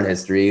in modern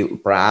history,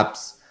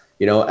 perhaps,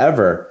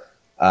 ever.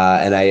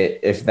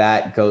 If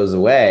that goes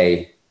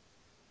away,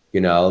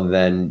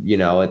 then,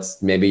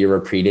 it's maybe you're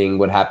repeating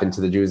what happened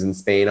to the Jews in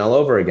Spain all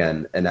over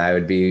again. And I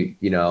would be,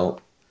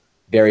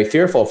 very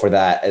fearful for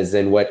that, as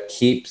in what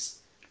keeps,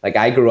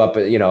 I grew up,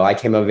 I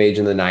came of age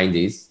in the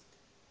 90s,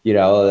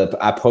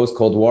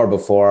 post-Cold War,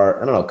 before,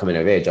 I don't know, coming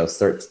of age, I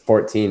was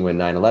 14 when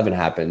 9/11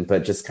 happened,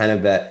 but just kind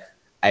of that,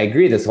 I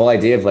agree, this whole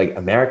idea of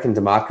American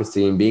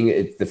democracy and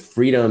being the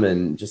freedom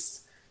and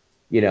just,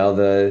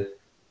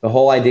 the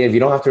whole idea of you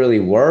don't have to really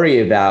worry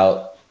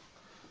about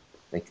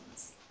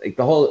the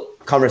whole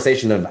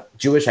conversation of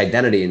Jewish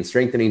identity and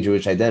strengthening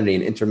Jewish identity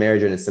and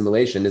intermarriage and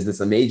assimilation is this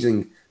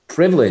amazing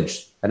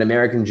privilege that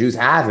American Jews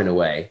have in a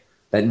way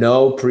that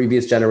no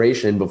previous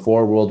generation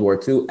before World War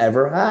II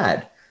ever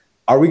had.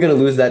 Are we going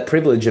to lose that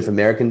privilege if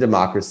American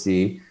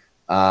democracy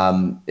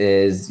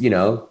is,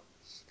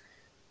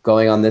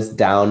 going on this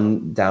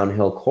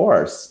downhill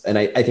course? And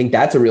I think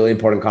that's a really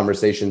important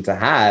conversation to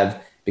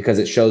have. because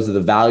it shows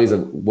the values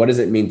of what does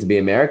it mean to be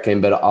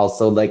American, but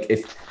also like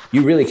if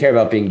you really care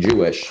about being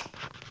Jewish,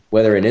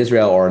 whether in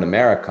Israel or in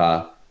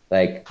America,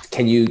 like,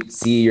 can you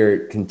see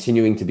you're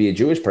continuing to be a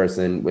Jewish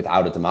person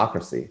without a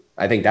democracy?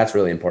 I think that's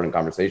really important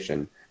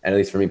conversation. And at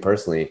least for me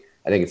personally,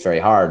 I think it's very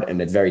hard. And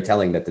it's very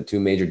telling that the two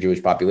major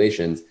Jewish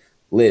populations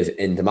live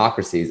in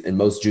democracies, and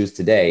most Jews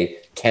today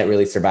can't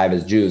really survive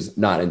as Jews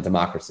not in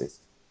democracies.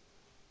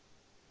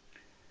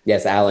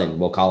 Yes, Alan,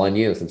 we'll call on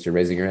you since you're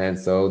raising your hand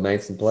so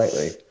nice and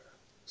politely.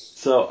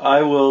 So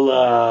I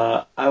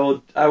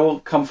will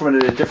come from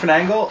it at a different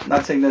angle.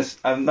 Not saying this,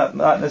 I'm not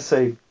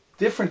necessarily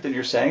different than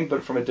you're saying,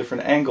 but from a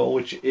different angle,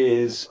 which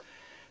is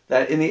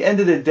that in the end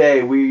of the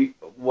day,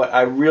 what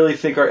I really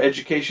think our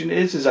education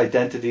is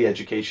identity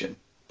education.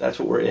 That's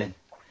what we're in.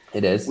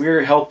 It is.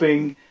 We're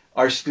helping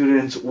our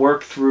students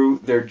work through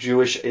their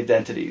Jewish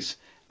identities,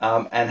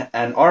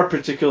 and our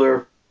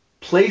particular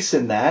place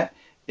in that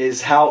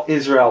is how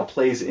Israel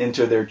plays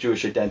into their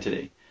Jewish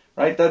identity.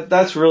 Right?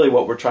 That's really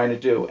what we're trying to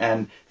do,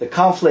 and the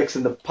conflicts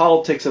and the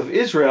politics of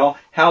Israel,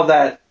 how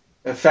that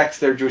affects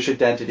their Jewish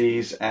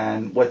identities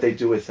and what they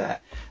do with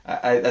that.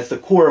 That's the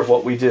core of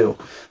what we do.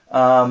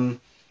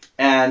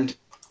 And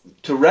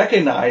to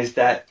recognize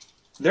that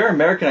their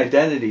American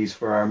identities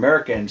for our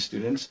American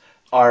students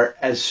are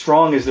as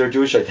strong as their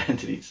Jewish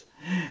identities.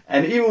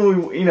 And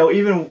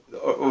even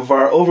of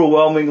our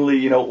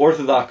overwhelmingly,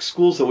 Orthodox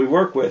schools that we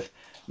work with,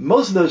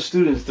 most of those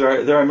students,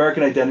 their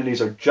American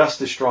identities are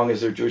just as strong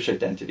as their Jewish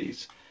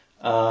identities.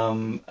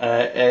 Again,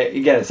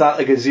 it's not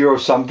like a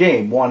zero-sum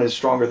game. One is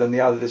stronger than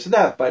the other, this and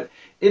that, but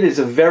it is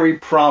a very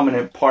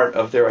prominent part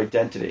of their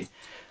identity.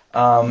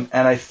 So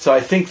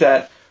I think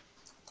that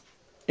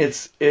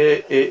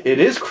it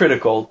is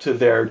critical to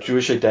their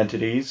Jewish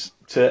identities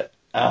to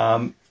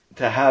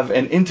have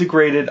an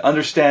integrated,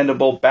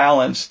 understandable,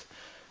 balanced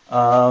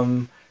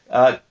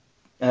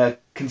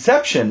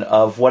conception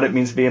of what it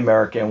means to be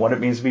American, what it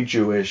means to be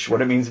Jewish, what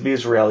it means to be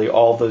Israeli,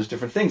 all those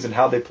different things and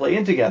how they play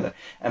in together.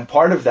 And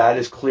part of that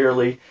is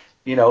clearly,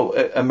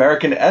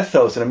 American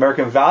ethos and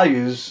American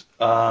values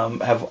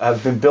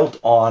have been built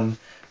on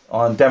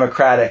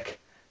democratic,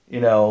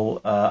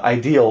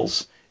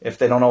 ideals, if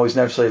they don't always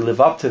necessarily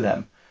live up to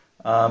them.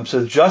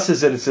 So just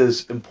as it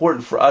is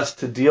important for us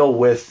to deal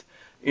with,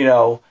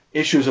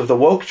 issues of the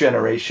woke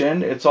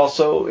generation, it's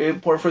also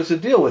important for us to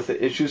deal with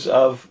the issues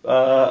of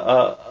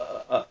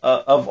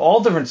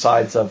all different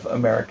sides of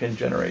American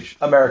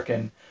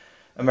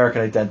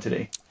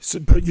identity. So,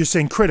 but you're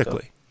saying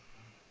critically.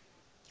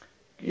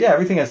 Yeah,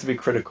 everything has to be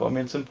critical. I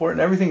mean, it's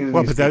important. Everything.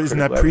 Well, but that isn't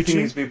that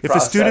preaching. If a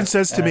student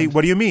says to me,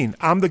 "What do you mean?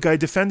 I'm the guy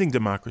defending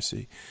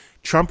democracy.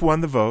 Trump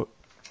won the vote.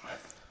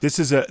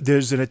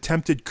 There's an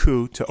attempted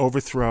coup to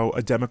overthrow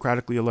a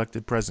democratically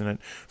elected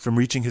president from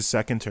reaching his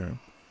second term,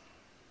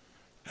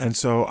 and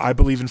so I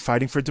believe in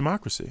fighting for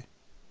democracy."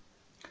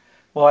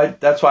 Well,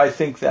 that's why I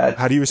think that.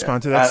 How do you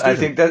respond to that student? I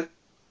think that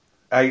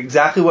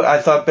exactly what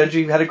I thought.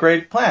 Benji had a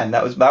great plan.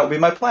 That would be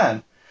my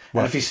plan.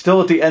 What? And if he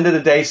still at the end of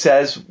the day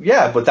says,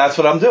 "Yeah, but that's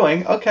what I'm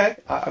doing," okay.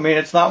 I mean,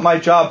 it's not my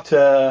job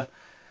to.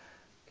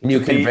 Can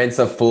you convince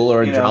a fool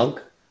or a drunk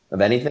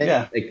of anything?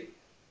 Yeah.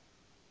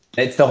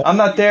 It's the whole I'm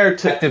not there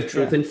to objective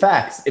truth and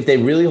facts. If they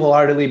really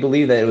wholeheartedly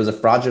believe that it was a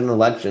fraudulent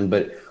election,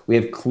 but we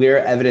have clear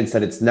evidence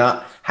that it's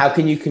not, how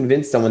can you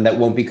convince someone that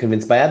won't be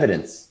convinced by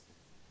evidence?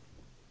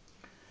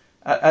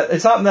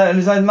 It's not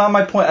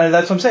my point.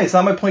 That's what I'm saying. It's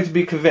not my point to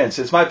be convinced.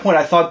 It's my point.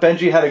 I thought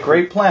Benji had a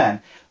great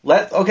plan.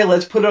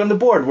 Let's put it on the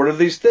board. What are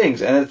these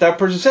things? And if that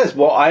person says,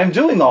 "Well, I am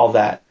doing all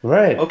that,"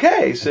 right?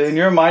 Okay, so in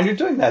your mind, you're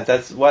doing that.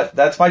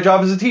 That's my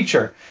job as a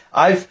teacher.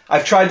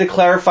 I've tried to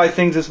clarify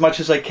things as much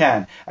as I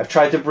can. I've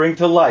tried to bring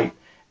to light,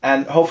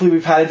 and hopefully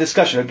we've had a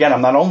discussion. Again,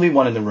 I'm not only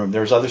one in the room.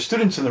 There's other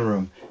students in the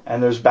room,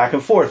 and there's back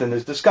and forth, and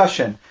there's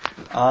discussion,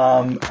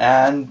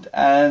 and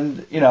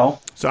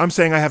So I'm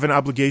saying I have an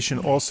obligation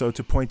also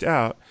to point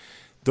out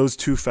those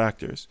two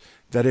factors.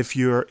 That if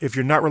you're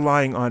not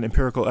relying on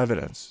empirical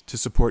evidence to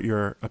support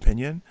your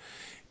opinion,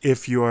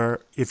 if you're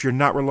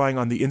not relying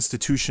on the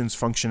institution's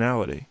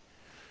functionality,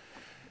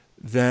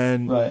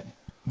 then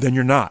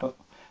you're not.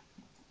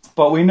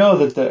 But we know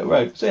that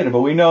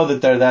But we know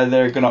that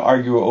they're going to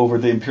argue over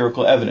the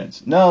empirical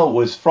evidence. No, it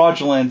was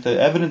fraudulent.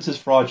 The evidence is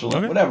fraudulent.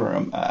 Okay. Whatever.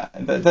 So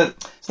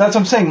that's what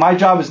I'm saying. My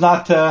job is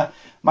not to.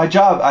 My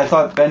job. I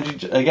thought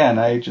Benji. Again,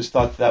 I just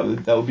thought that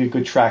would be a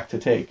good track to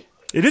take.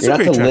 It is a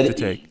great track to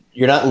take.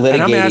 You're not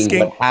litigating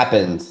what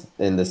happened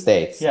in the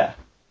States. Yeah.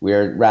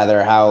 We're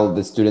rather how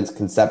the students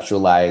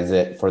conceptualize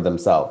it for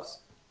themselves.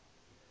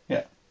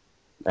 Yeah.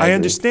 I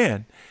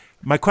understand.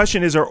 My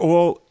question is, are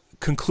all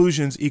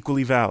conclusions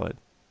equally valid?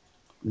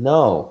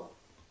 No.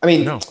 I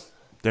mean... No,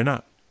 they're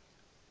not.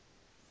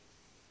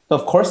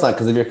 Of course not,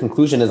 because if your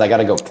conclusion is I got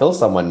to go kill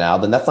someone now,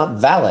 then that's not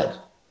valid.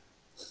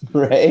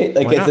 Right?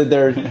 Like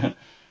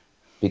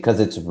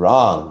because it's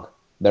wrong.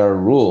 There are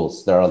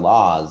rules. There are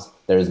laws.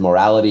 There is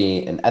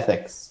morality and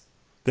ethics.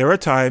 There are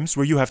times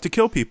where you have to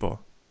kill people.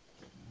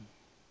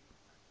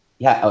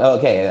 Yeah,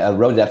 okay, a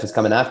road death is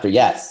coming after.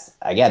 Yes,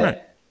 I get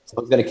it.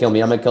 Someone's going to kill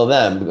me, I'm going to kill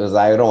them because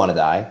I don't want to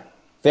die.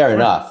 Fair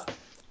enough.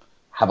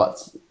 How about,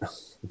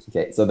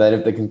 okay, so that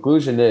if the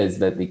conclusion is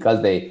that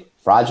because they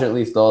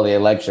fraudulently stole the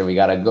election, we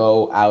got to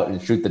go out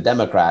and shoot the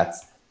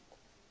Democrats.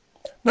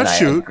 Not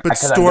shoot, but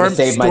storm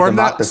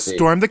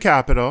the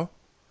Capitol.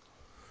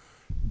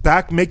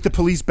 Make the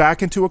police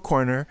back into a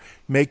corner,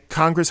 make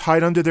Congress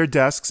hide under their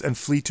desks and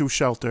flee to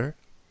shelter.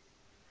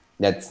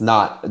 That's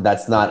not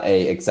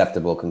a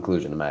acceptable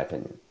conclusion, in my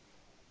opinion.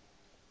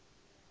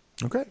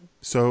 Okay.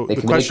 So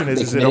the question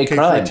is it okay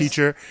for a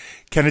teacher?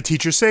 Can a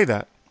teacher say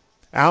that?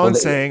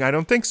 Alan's saying, I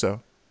don't think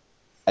so.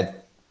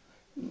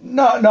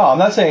 No, I'm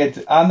not saying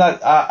it. I'm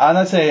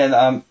not saying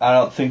I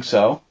don't think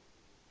so.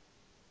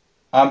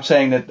 I'm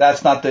saying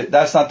that's not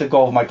the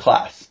goal of my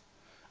class.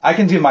 I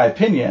can give my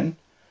opinion,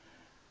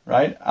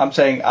 right? I'm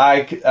saying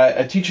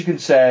a teacher can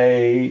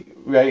say,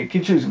 right?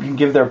 Teachers can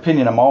give their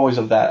opinion. I'm always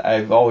of that.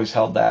 I've always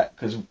held that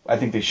because I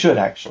think they should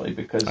actually,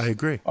 because I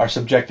agree. Our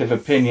subjective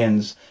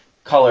opinions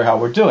color how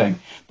we're doing.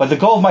 But the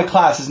goal of my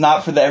class is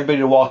not for everybody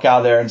to walk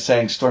out there and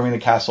saying storming the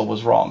castle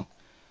was wrong.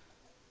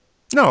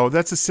 No,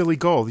 that's a silly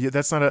goal.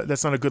 That's not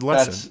a good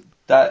lesson.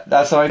 That's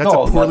not my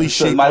goal. That's a poorly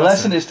shaped my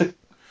lesson. lesson is to.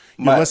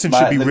 Your lesson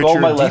should be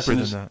richer and deeper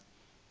than that.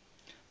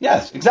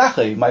 Yes,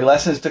 exactly. My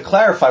lesson is to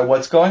clarify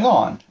what's going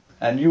on.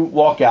 And you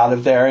walk out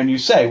of there and you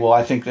say, well,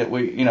 I think that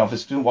if a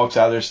student walks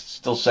out there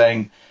still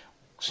saying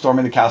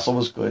storming the castle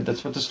was good,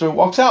 that's what the student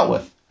walks out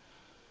with.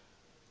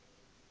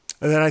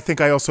 And then I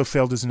think I also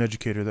failed as an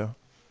educator, though.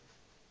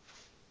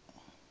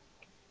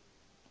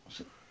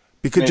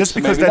 Because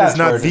that is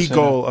not the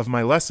goal of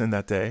my lesson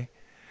that day,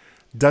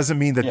 doesn't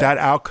mean that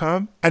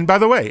outcome. And by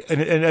the way,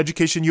 in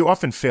education, you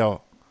often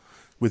fail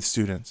with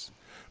students.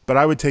 But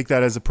I would take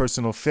that as a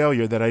personal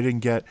failure that I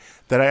didn't get,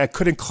 that I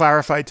couldn't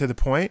clarify to the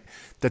point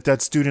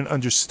that student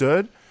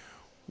understood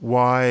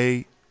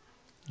why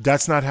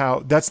that's not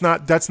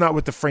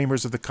what the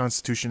framers of the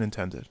Constitution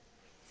intended.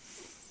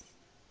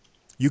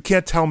 You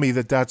can't tell me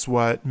that that's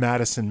what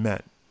Madison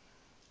meant.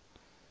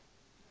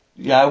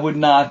 Yeah, I would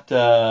not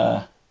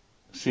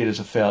see it as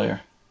a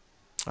failure.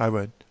 I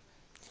would.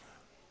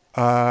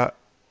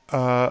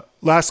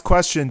 Last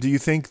question. Do you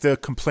think the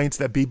complaints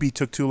that Bibi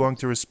took too long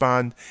to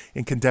respond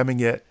in condemning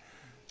it,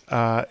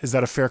 is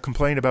that a fair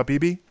complaint about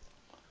Bibi?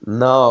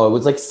 No, it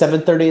was like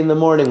 7:30 in the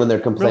morning when they're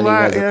complaining.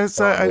 It's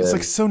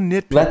like so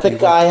nitpicky. Let the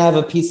guy have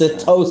a piece of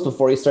toast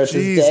before he starts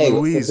his day.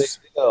 Louise.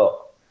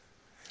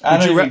 I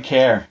don't even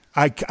care.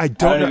 I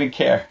don't even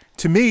care.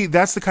 To me,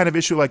 that's the kind of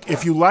issue. Like,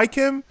 if you like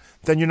him,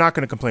 then you're not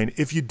going to complain.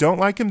 If you don't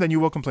like him, then you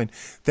will complain.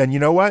 Then you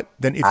know what?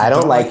 Then if you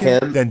don't like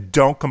him, then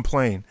don't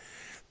complain.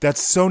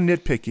 That's so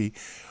nitpicky.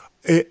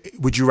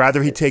 Would you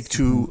rather he take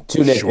too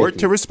short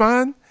to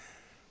respond?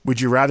 Would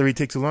you rather he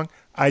take too long?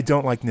 I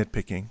don't like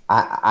nitpicking.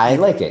 I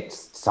like it.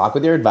 Talk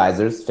with your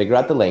advisors. Figure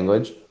out the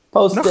language.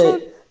 Post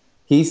it.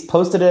 He's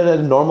posted it at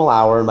a normal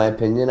hour, in my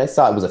opinion. I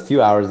saw it was a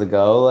few hours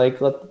ago.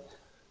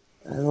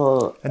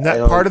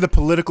 Part of the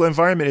political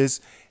environment is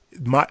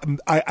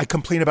I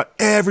complain about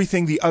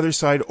everything the other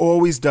side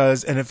always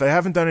does, and if I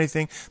haven't done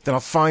anything, then I'll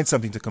find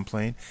something to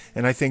complain.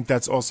 And I think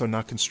that's also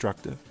not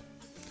constructive.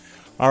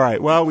 All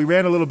right. Well, we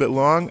ran a little bit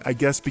long, I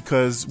guess,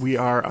 because we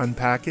are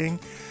unpacking.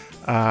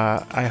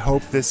 I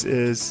hope this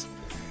is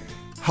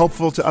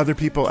helpful to other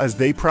people as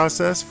they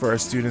process, for our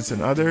students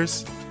and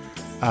others.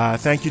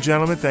 Thank you,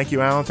 gentlemen. Thank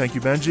you, Alan. Thank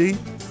you, Benji.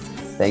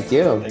 Thank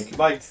you. Thank you,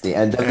 Mike. It's the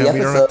end of the episode. We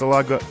don't have to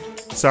log up.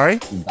 Sorry?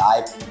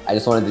 Bye. I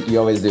just wanted to, you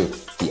always do.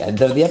 It's the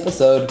end of the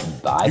episode.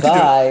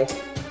 Bye-bye.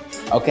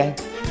 Okay.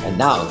 And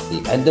now it's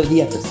the end of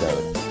the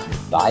episode.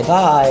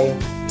 Bye-bye.